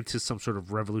 play into some sort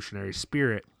of revolutionary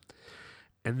spirit.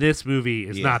 And this movie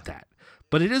is not that.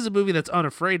 But it is a movie that's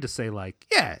unafraid to say, like,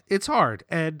 yeah, it's hard.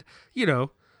 And,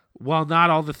 while not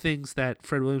all the things that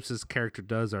Fred Williams's character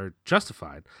does are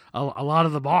justified, a lot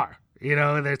of them are.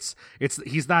 And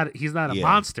he's not a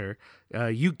monster.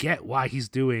 You get why he's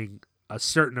doing a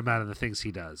certain amount of the things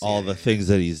he does. All the things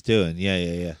that he's doing.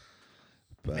 Yeah.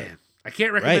 But, man, I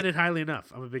can't recommend it highly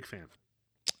enough. I'm a big fan.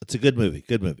 It's a good movie.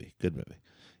 Good movie.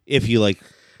 If you like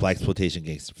blaxploitation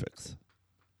gangster flicks.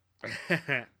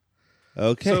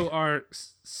 Okay. So our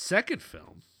second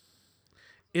film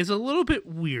is a little bit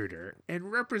weirder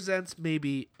and represents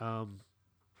maybe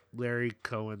Larry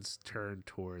Cohen's turn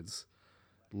towards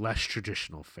less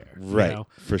traditional fare. Right,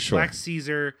 for sure. Black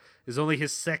Caesar is only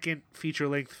his second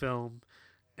feature-length film,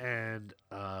 and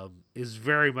is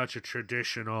very much a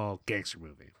traditional gangster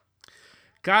movie.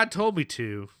 God Told Me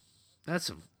To. That's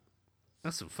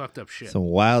some fucked up shit. Some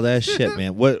wild ass shit,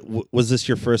 man. What was this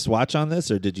your first watch on this,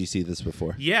 or did you see this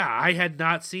before? Yeah, I had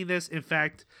not seen this. In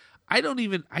fact, I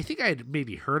think I had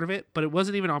maybe heard of it, but it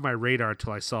wasn't even on my radar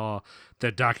until I saw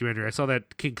that documentary. I saw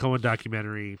that King Cohen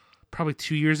documentary probably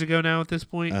 2 years ago now at this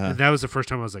point, and that was the first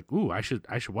time I was like, "Ooh, I should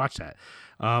watch that."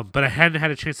 But I hadn't had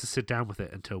a chance to sit down with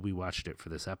it until we watched it for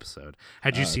this episode.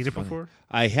 Had you seen it before?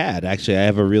 I had, actually. I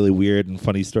have a really weird and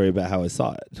funny story about how I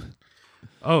saw it.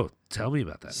 Oh, tell me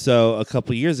about that. So a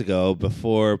couple years ago,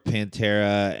 before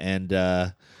Pantera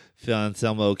and Phil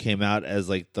Anselmo came out as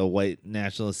like the white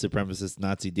nationalist supremacist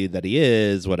Nazi dude that he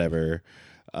is, whatever,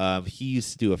 he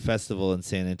used to do a festival in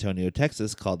San Antonio,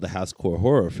 Texas called the Housecore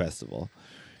Horror Festival.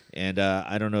 And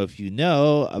I don't know if you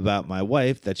know about my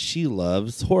wife that she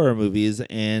loves horror movies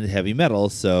and heavy metal.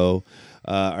 So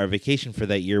our vacation for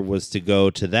that year was to go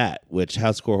to that, which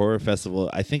Housecore Horror Festival,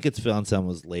 I think it's Phil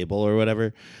Anselmo's label or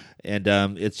whatever. And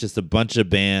it's just a bunch of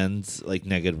bands like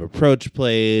Negative Approach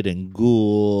played and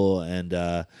Ghoul. And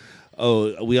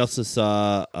we also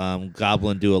saw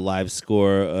Goblin do a live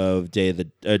score of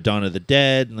Dawn of the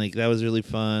Dead. And like that was really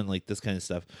fun, like this kind of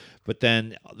stuff. But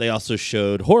then they also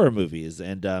showed horror movies,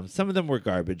 and some of them were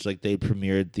garbage. Like they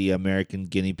premiered the American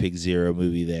Guinea Pig Zero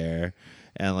movie there,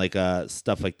 and like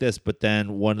stuff like this. But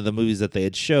then one of the movies that they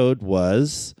had showed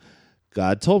was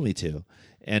God Told Me To.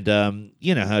 And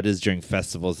you know how it is during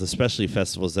festivals, especially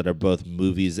festivals that are both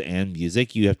movies and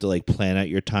music. You have to like plan out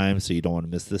your time so you don't want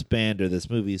to miss this band or this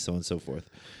movie, so on and so forth.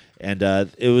 And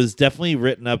it was definitely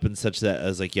written up in such that I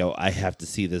was like, yo, I have to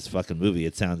see this fucking movie.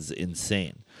 It sounds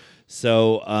insane.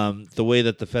 So the way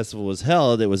that the festival was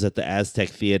held, it was at the Aztec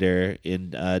Theater in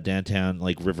downtown,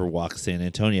 like Riverwalk, San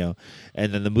Antonio.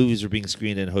 And then the movies were being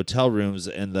screened in hotel rooms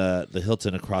in the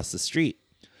Hilton across the street.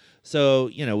 So,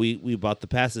 you know, we bought the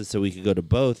passes so we could go to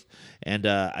both. And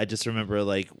I just remember,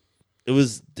 like, it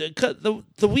was the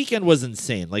weekend was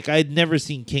insane. Like, I had never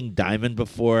seen King Diamond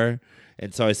before.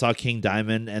 And so I saw King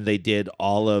Diamond, and they did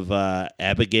all of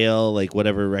Abigail, like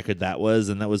whatever record that was,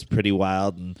 and that was pretty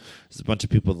wild. And there's a bunch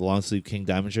of people with long sleeve King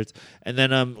Diamond shirts. And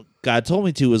then God Told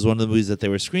Me To was one of the movies that they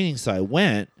were screening, so I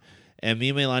went, and me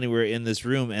and Melanie were in this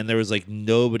room, and there was like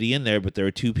nobody in there, but there were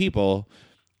two people.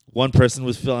 One person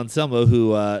was Phil Anselmo,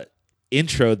 who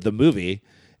introed the movie,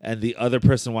 and the other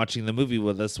person watching the movie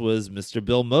with us was Mr.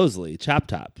 Bill Moseley, Chop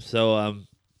Top. So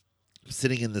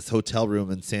sitting in this hotel room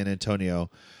in San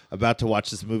Antonio, about to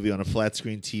watch this movie on a flat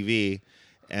screen TV,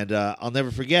 and I'll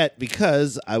never forget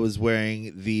because I was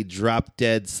wearing the Drop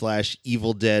Dead /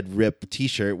 Evil Dead Rip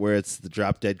T-shirt, where it's the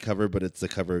Drop Dead cover, but it's the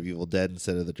cover of Evil Dead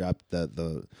instead of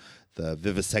the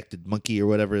vivisected monkey or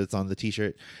whatever that's on the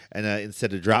T-shirt, and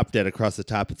instead of Drop Dead across the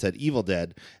top, it said Evil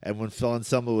Dead. And when Phil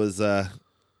Anselmo was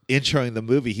introing the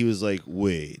movie, he was like,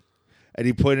 "Wait," and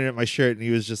he pointed at my shirt, and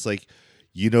he was just like,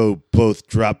 "You know, both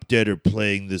Drop Dead are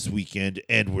playing this weekend,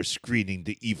 and we're screening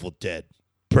the Evil Dead.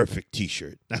 Perfect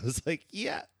T-shirt." And I was like,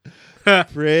 "Yeah,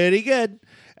 pretty good."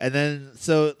 And then,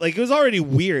 so, like, it was already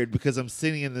weird because I'm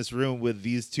sitting in this room with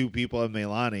these two people and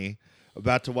Melanie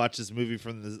about to watch this movie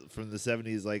from the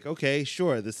 70s. Like, okay,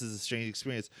 sure, this is a strange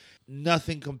experience.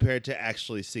 Nothing compared to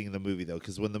actually seeing the movie, though,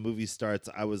 because when the movie starts,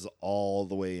 I was all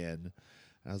the way in.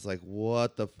 I was like,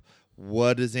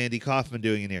 what is Andy Kaufman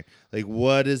doing in here? Like,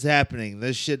 what is happening?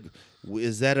 This shit,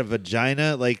 is that a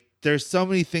vagina? Like, there's so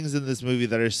many things in this movie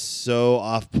that are so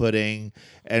off-putting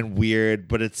and weird,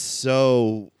 but it's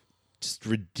so just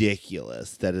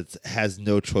ridiculous that it has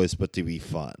no choice but to be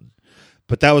fun.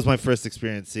 But that was my first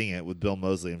experience seeing it with Bill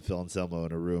Moseley and Phil Anselmo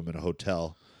in a room in a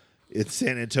hotel in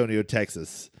San Antonio,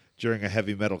 Texas, during a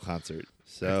heavy metal concert.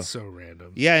 So that's so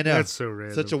random. Yeah, I know. That's so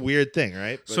random. Such a weird thing,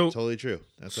 right? But So- totally true.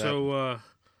 That's what happened.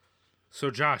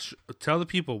 So Josh, tell the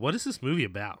people, what is this movie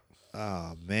about?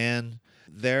 Oh, man.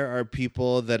 There are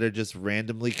people that are just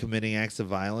randomly committing acts of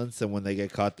violence, and when they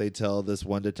get caught, they tell this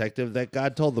one detective that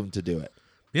God told them to do it.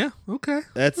 Yeah, okay.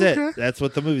 That's it. That's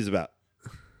what the movie's about.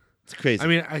 It's crazy. I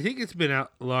mean, I think it's been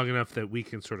out long enough that we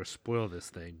can sort of spoil this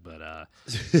thing, but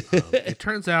it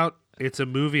turns out it's a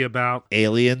movie about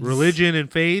aliens, religion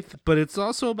and faith, but it's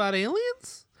also about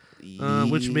aliens,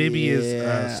 which maybe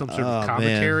is some sort of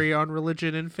commentary on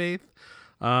religion and faith.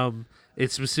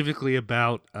 It's specifically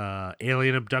about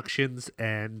alien abductions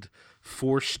and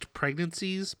forced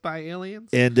pregnancies by aliens.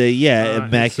 And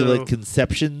immaculate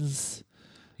conceptions.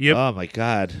 Yep. Oh my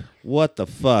God. What the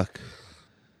fuck?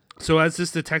 So as this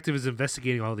detective is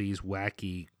investigating all these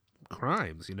wacky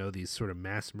crimes, these sort of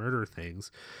mass murder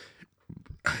things,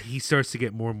 he starts to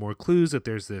get more and more clues that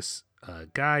there's this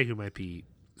guy who might be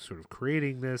sort of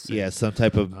creating this. Yeah, and, some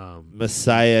type of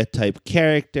Messiah type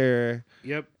character.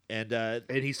 Yep. And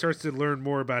he starts to learn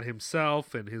more about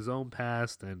himself and his own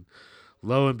past. And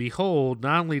lo and behold,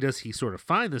 not only does he sort of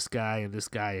find this guy, and this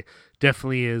guy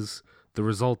definitely is the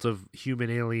result of human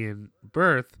alien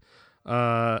birth,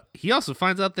 he also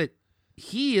finds out that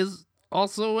he is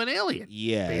also an alien.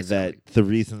 Yeah, basically. that the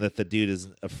reason that the dude is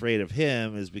afraid of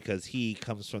him is because he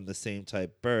comes from the same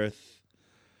type birth.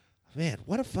 Man,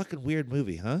 what a fucking weird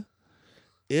movie, huh?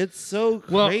 It's so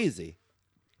crazy.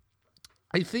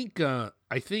 I think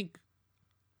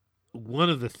one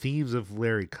of the themes of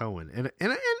Larry Cohen, and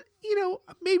you know,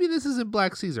 maybe this is in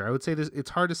Black Caesar. I would say this.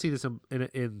 It's hard to see this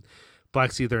in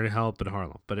Black Caesar and Hell Up in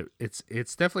Harlem, but it's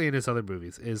definitely in his other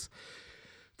movies. Is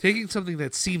taking something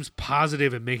that seems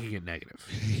positive and making it negative.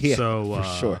 Yeah, so for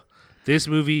sure. This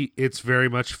movie, it's very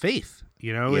much faith.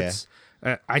 You know, Yeah. it's.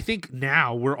 I think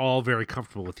now we're all very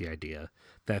comfortable with the idea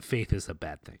that faith is a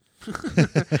bad thing.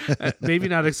 Maybe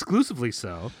not exclusively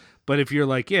so, but if you're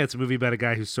like, yeah, it's a movie about a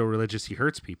guy who's so religious he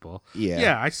hurts people.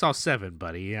 Yeah. I saw Seven,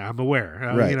 buddy. Yeah, I'm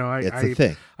aware. Right. You know, It's a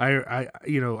thing.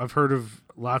 I've heard of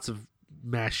lots of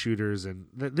mass shooters, and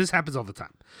this happens all the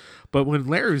time. But when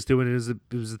Larry was doing it,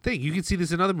 it was a thing. You can see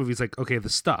this in other movies, like The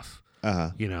Stuff.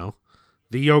 You know,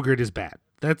 the yogurt is bad.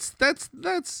 That's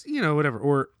whatever.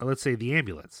 Or let's say The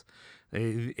Ambulance.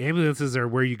 Ambulances are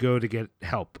where you go to get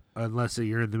help, unless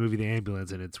you're in the movie The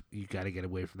Ambulance and you got to get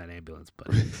away from that ambulance.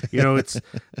 But you know,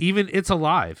 it's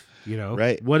alive. You know,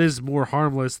 right? What is more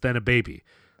harmless than a baby?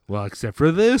 Well, except for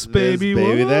this baby. This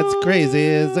baby, Whoa. that's crazy.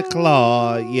 It's a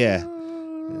claw. Yeah,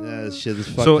 that shit is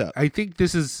fucked up. I think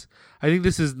this is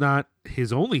not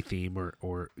his only theme,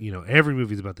 or you know, every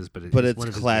movie's about this, but it's one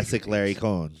of his classic major Larry themes.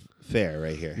 Cohen fare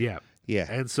right here. Yeah. Yeah.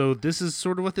 And so this is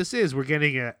sort of what this is. We're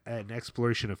getting an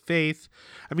exploration of faith.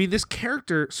 I mean, this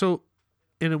character, so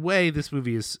in a way, this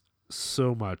movie is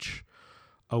so much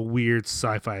a weird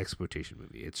sci-fi exploitation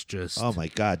movie. It's just oh my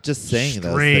God, just saying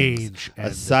strange. those things.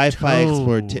 A sci-fi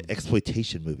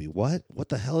exploitation movie. What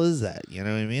the hell is that? You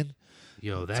know what I mean?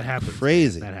 Yo, that happens.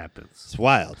 Crazy. Man. That happens. It's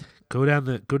wild. Go down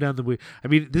the way. I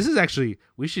mean, this is actually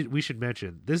we should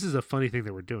mention this is a funny thing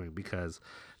that we're doing, because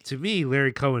to me,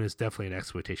 Larry Cohen is definitely an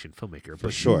exploitation filmmaker.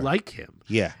 But sure. you like him.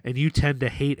 Yeah. And you tend to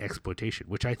hate exploitation,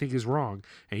 which I think is wrong,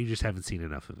 and you just haven't seen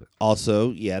enough of it.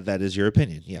 Also, yeah, that is your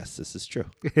opinion. Yes, this is true.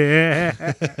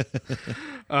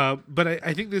 But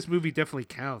I think this movie definitely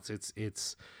counts.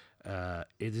 It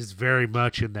is very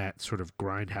much in that sort of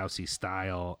grindhousey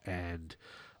style, and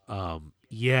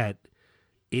yet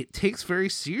it takes very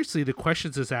seriously the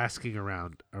questions it's asking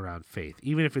around faith,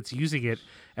 even if it's using it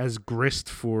as grist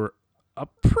for a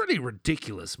pretty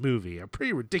ridiculous movie, a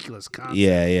pretty ridiculous concept.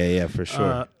 Yeah, for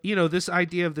sure. You know, this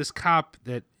idea of this cop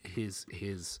that he's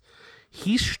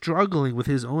struggling with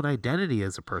his own identity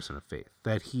as a person of faith,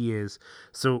 that he is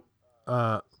so.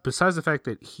 Besides the fact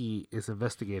that he is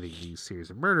investigating these series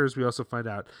of murders, we also find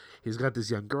out he's got this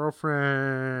young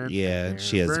girlfriend. Yeah, and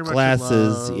she has very much in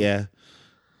glasses. love. Yeah.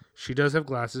 She does have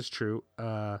glasses, true.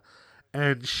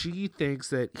 And she thinks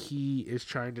that he is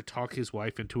trying to talk his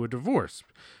wife into a divorce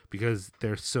because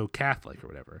they're so Catholic or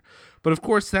whatever. But of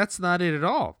course, that's not it at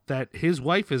all. That his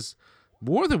wife is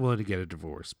more than willing to get a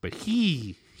divorce, but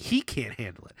he can't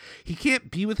handle it. He can't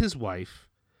be with his wife.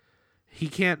 He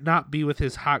can't not be with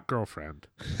his hot girlfriend,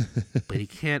 but he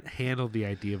can't handle the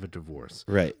idea of a divorce.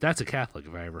 Right. That's a Catholic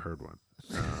if I ever heard one.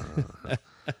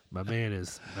 My man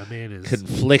is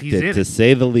conflicted, to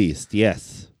say the least.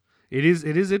 Yes. It is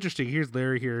interesting. Here's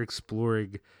Larry here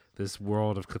exploring this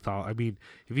world of Catholic. I mean,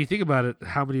 if you think about it,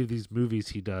 how many of these movies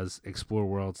he does explore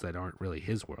worlds that aren't really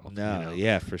his world? No, you know?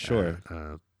 yeah, for sure.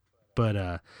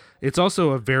 But it's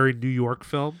also a very New York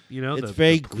film. You know, it's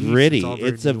very gritty.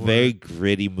 It's a very York.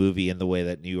 gritty movie in the way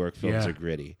that New York films are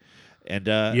gritty. And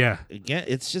again,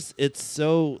 it's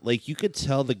so like you could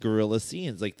tell the guerrilla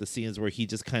scenes, like the scenes where he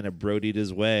just kind of brodied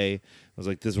his way. I was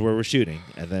like, this is where we're shooting,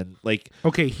 and then like,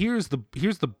 okay, here's the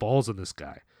balls on this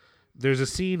guy. There's a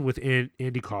scene with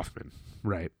Andy Kaufman,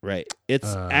 right? Right.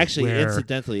 It's actually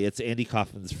incidentally, it's Andy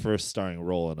Kaufman's first starring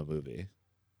role in a movie.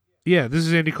 Yeah, this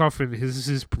is Andy Kaufman. This is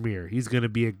his premiere. He's going to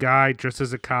be a guy dressed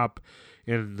as a cop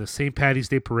in the St. Patty's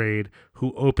Day parade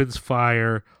who opens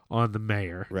fire on the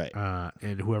mayor, right?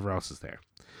 And whoever else is there.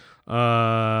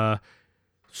 So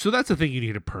that's a thing you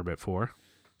need a permit for.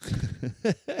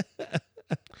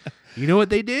 You know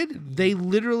what they did? They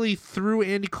literally threw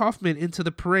Andy Kaufman into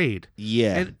the parade.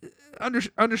 Yeah. And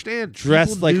understand,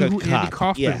 dressed like knew a who cop. Andy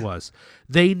Kaufman was.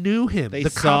 They knew him. They the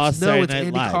saw cops know Saturday it's Night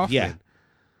Andy Live. Kaufman.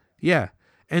 Yeah.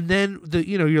 And then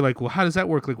you're like, well, how does that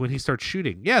work? Like when he starts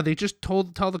shooting, yeah, they just tell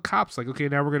the cops like, okay,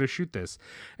 now we're going to shoot this.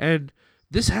 And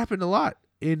this happened a lot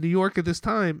in New York at this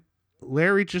time.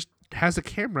 Larry just has a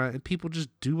camera and people just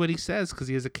do what he says because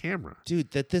he has a camera.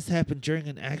 Dude, this happened during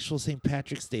an actual St.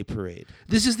 Patrick's Day parade.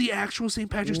 This is the actual St.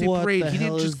 Patrick's Day What parade. the He didn't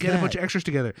hell just is get a bunch that? of extras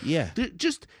together. Yeah.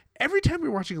 Just every time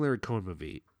you're watching a Larry Cohen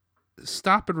movie,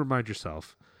 stop and remind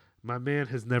yourself, my man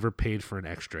has never paid for an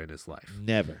extra in his life.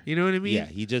 Never. You know what I mean? Yeah,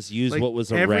 he just used Like, what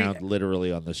was around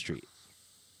literally on the street.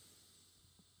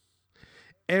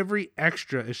 Every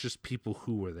extra is just people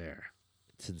who were there.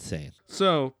 It's insane.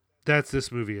 So that's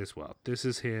this movie as well. This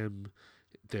is him.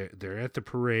 They're at the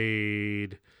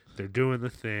parade. They're doing the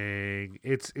thing.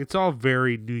 It's all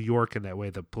very New York in that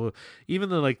way. Even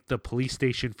though like the police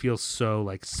station feels so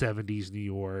like 70s New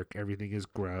York. Everything is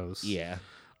gross. Yeah.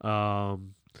 But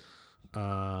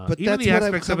Even that's the what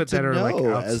aspects of it that are like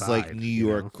outside, as like New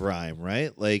York grime,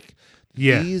 right? Like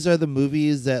these are the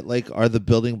movies that like are the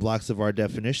building blocks of our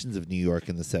definitions of New York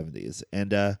in the 70s.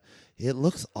 And it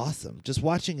looks awesome. Just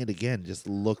watching it again just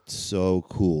looked so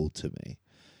cool to me.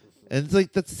 And it's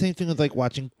like that's the same thing with like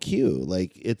watching Q.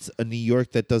 Like it's a New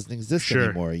York that doesn't exist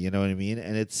anymore. You know what I mean?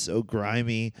 And it's so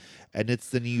grimy, and it's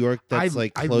the New York that's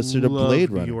like closer to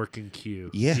Blade Runner. New York and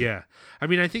Q. Yeah, yeah. I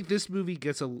mean, I think this movie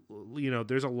gets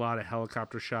there's a lot of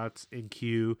helicopter shots in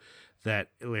Q that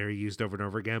Larry used over and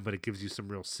over again, but it gives you some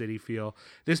real city feel.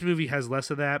 This movie has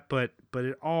less of that, but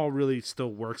it all really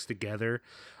still works together.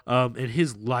 And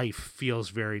his life feels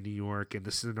very New York, and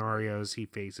the scenarios he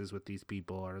faces with these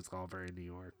people are all very New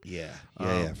York. Yeah,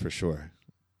 for sure.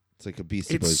 It's like a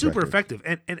Beastie Boys It's super record. effective,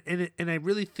 and I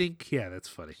really think, that's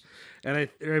funny, and I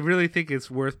really think it's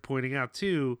worth pointing out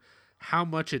too how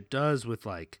much it does with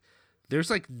like. There's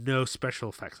like no special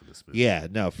effects in this movie. Yeah,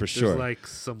 no, for sure. There's like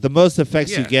some. The most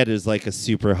effects you Yeah. get is like a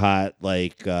super hot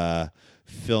like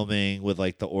filming with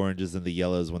like the oranges and the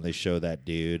yellows when they show that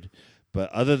dude.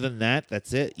 But other than that,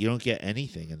 that's it. You don't get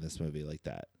anything in this movie like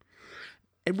that.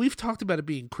 And we've talked about it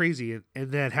being crazy,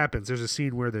 and that happens. There's a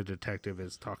scene where the detective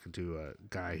is talking to a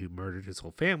guy who murdered his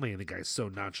whole family, and the guy's so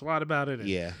nonchalant about it. And,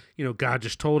 Yeah. God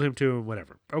just told him to, and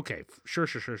whatever. Okay, sure.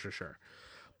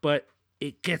 But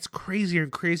it gets crazier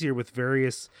and crazier with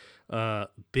various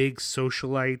big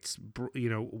socialites,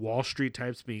 Wall Street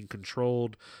types being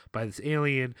controlled by this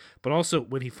alien. But also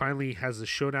when he finally has a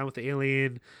showdown with the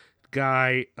alien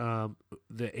guy,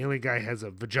 the alien guy has a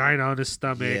vagina on his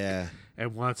stomach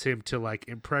and wants him to like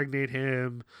impregnate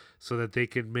him so that they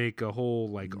can make a whole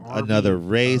like army another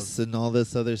race and all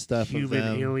this other stuff. Human of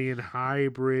them. alien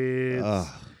hybrids.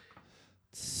 Oh,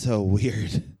 so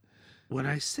weird. When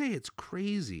I say it's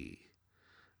crazy,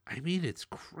 I mean it's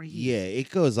crazy. Yeah, it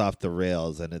goes off the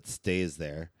rails and it stays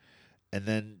there. And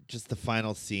then just the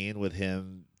final scene with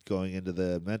him going into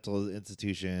the mental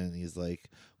institution, he's like,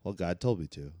 well, God told me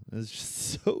to. It's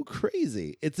just so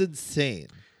crazy. It's insane.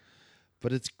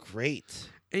 But it's great.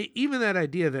 Even that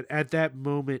idea that at that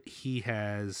moment he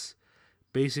has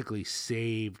basically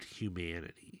saved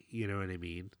humanity. You know what I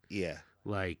mean? Yeah.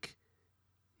 Like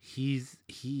he's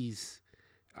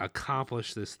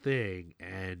accomplished this thing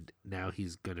and now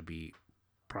he's going to be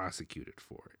prosecuted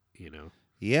for it,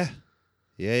 Yeah.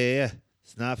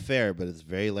 It's not fair, but it's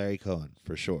very Larry Cohen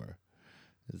for sure.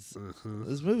 This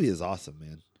movie is awesome,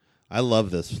 man. I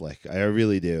love this flick. I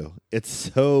really do. It's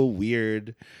so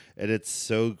weird and it's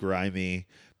so grimy,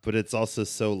 but it's also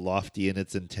so lofty in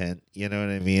its intent. You know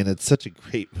what I mean? It's such a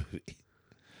great movie.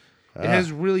 It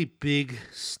has really big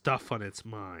stuff on its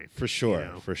mind. For sure.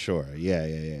 For sure. Yeah.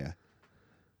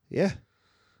 Yeah.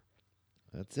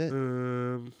 That's it.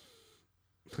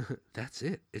 That's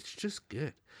it. It's just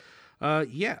good.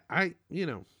 In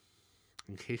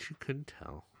case you couldn't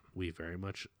tell, we very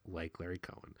much like Larry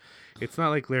Cohen. It's not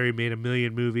like Larry made a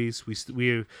million movies.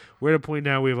 We're at a point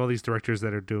now we have all these directors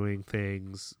that are doing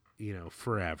things,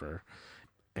 forever.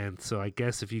 And so I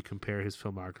guess if you compare his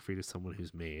filmography to someone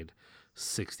who's made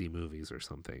 60 movies or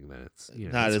something, then it's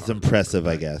not it's as hard. impressive,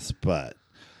 I guess, but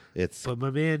it's. But my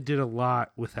man did a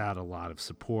lot without a lot of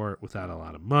support, without a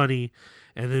lot of money,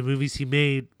 and the movies he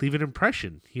made leave an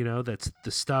impression. That's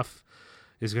the stuff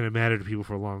is going to matter to people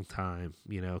for a long time.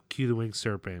 Cue the Winged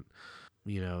Serpent.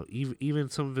 Even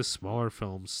some of his smaller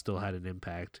films still had an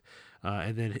impact,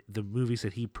 and then the movies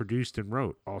that he produced and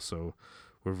wrote also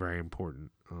were very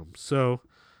important. So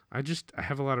I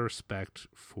have a lot of respect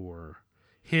for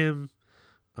him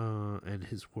and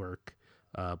his work.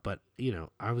 But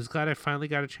I was glad I finally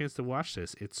got a chance to watch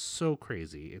this. It's so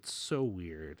crazy. It's so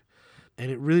weird. And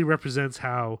it really represents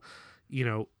how,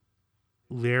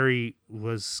 Larry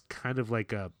was kind of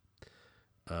like a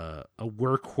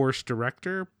workhorse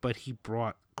director, but he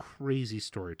brought crazy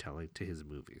storytelling to his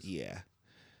movies. Yeah,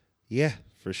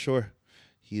 for sure.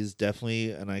 He's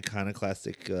definitely an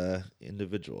iconoclastic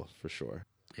individual, for sure.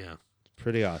 Yeah.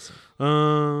 Pretty awesome.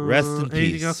 Rest in peace.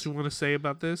 Anything else you want to say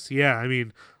about this? Yeah, I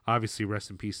mean, obviously,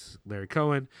 rest in peace, Larry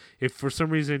Cohen. If for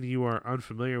some reason you are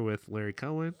unfamiliar with Larry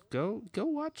Cohen, go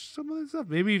watch some of this stuff.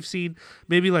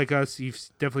 Maybe like us, you've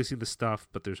definitely seen the stuff,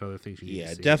 but there's other things you need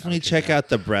to see. Definitely check out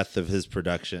the breadth of his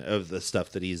production, of the stuff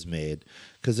that he's made,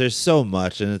 because there's so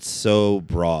much and it's so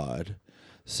broad.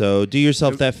 So do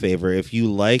yourself that favor. If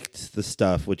you liked the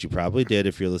stuff, which you probably did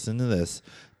if you're listening to this,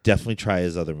 definitely try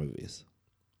his other movies.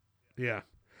 Yeah.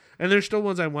 And there's still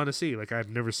ones I want to see. Like, I've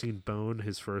never seen Bone,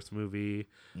 his first movie.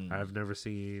 I've never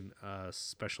seen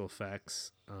Special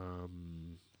Effects.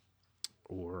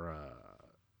 What's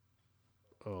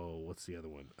the other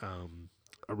one?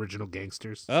 Original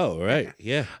Gangsters. Oh, right.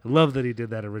 Yeah. I love that he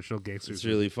did that Original Gangsters. It's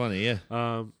really funny,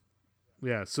 yeah.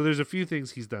 Yeah, so there's a few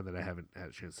things he's done that I haven't had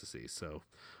a chance to see. So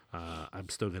I'm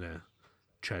still going to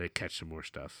try to catch some more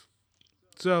stuff.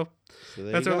 So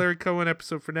that's our Larry Cohen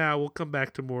episode for now. We'll come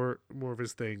back to more of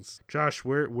his things. Josh,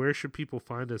 where should people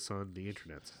find us on the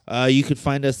internet? You can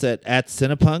find us at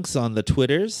CINEPUNX on the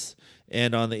Twitters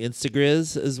and on the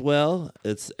Instagrams as well.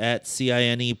 It's at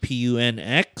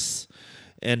CINEPUNX.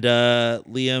 And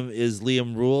Liam is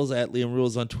Liam Rules at Liam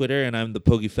Rules on Twitter, and I'm the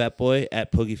Pogi Fat Boy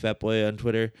at Pogi Fat Boy on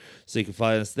Twitter. So you can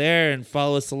follow us there and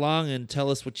follow us along and tell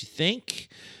us what you think.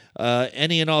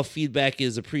 Any and all feedback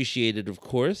is appreciated, of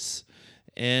course.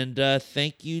 And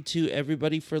thank you to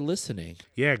everybody for listening.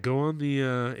 Yeah, go on the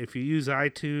if you use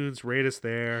iTunes, rate us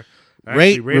there.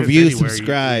 Rate, review, us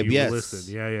subscribe. you Yes,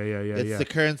 listen. Yeah. It's the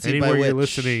currency anywhere by which you're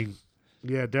listening.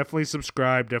 Yeah, definitely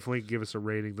subscribe. Definitely give us a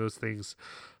rating. Those things,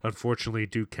 unfortunately,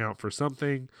 do count for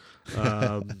something.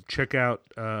 Check out.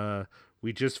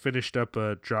 We just finished up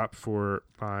a drop for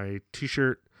my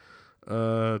T-shirt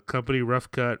company, Rough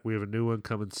Cut. We have a new one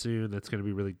coming soon. That's going to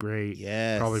be really great.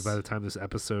 Yes. Probably by the time this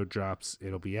episode drops,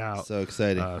 it'll be out. So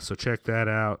exciting. So check that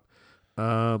out.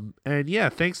 And yeah,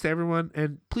 thanks to everyone.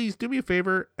 And please do me a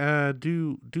favor.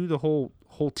 Do the whole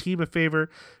team a favor.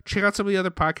 Check out some of the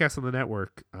other podcasts on the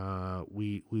network.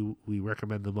 We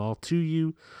recommend them all to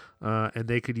you, and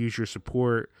they could use your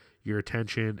support, your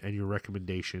attention, and your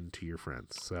recommendation to your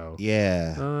friends. So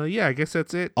I guess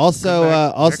that's it.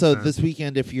 Also this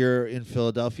weekend, if you're in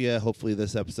Philadelphia, hopefully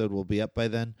this episode will be up by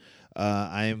then.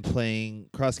 I am playing.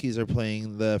 Crosskeys are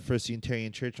playing the First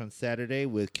Unitarian Church on Saturday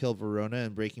with Kill Verona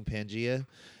and Breaking Pangea,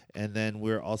 and then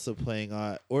we're also playing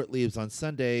Ortlieb's on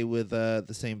Sunday with the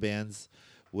same bands,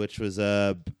 which was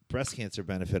a breast cancer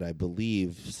benefit, I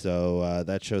believe. So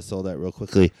that show sold out real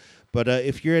quickly. But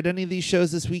if you're at any of these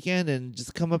shows this weekend, and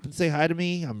just come up and say hi to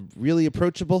me, I'm really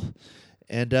approachable.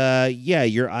 And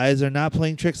your eyes are not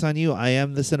playing tricks on you. I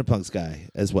am the CINEPUNX guy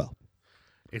as well.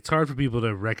 It's hard for people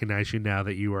to recognize you now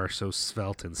that you are so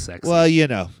svelte and sexy. Well,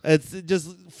 it's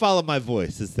just follow my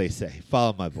voice, as they say.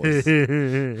 Follow my voice.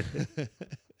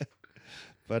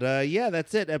 But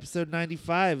that's it. Episode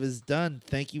 95 is done.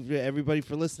 Thank you to everybody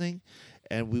for listening,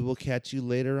 and we will catch you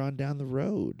later on down the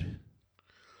road.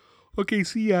 Okay,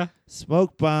 see ya.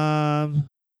 Smoke bomb.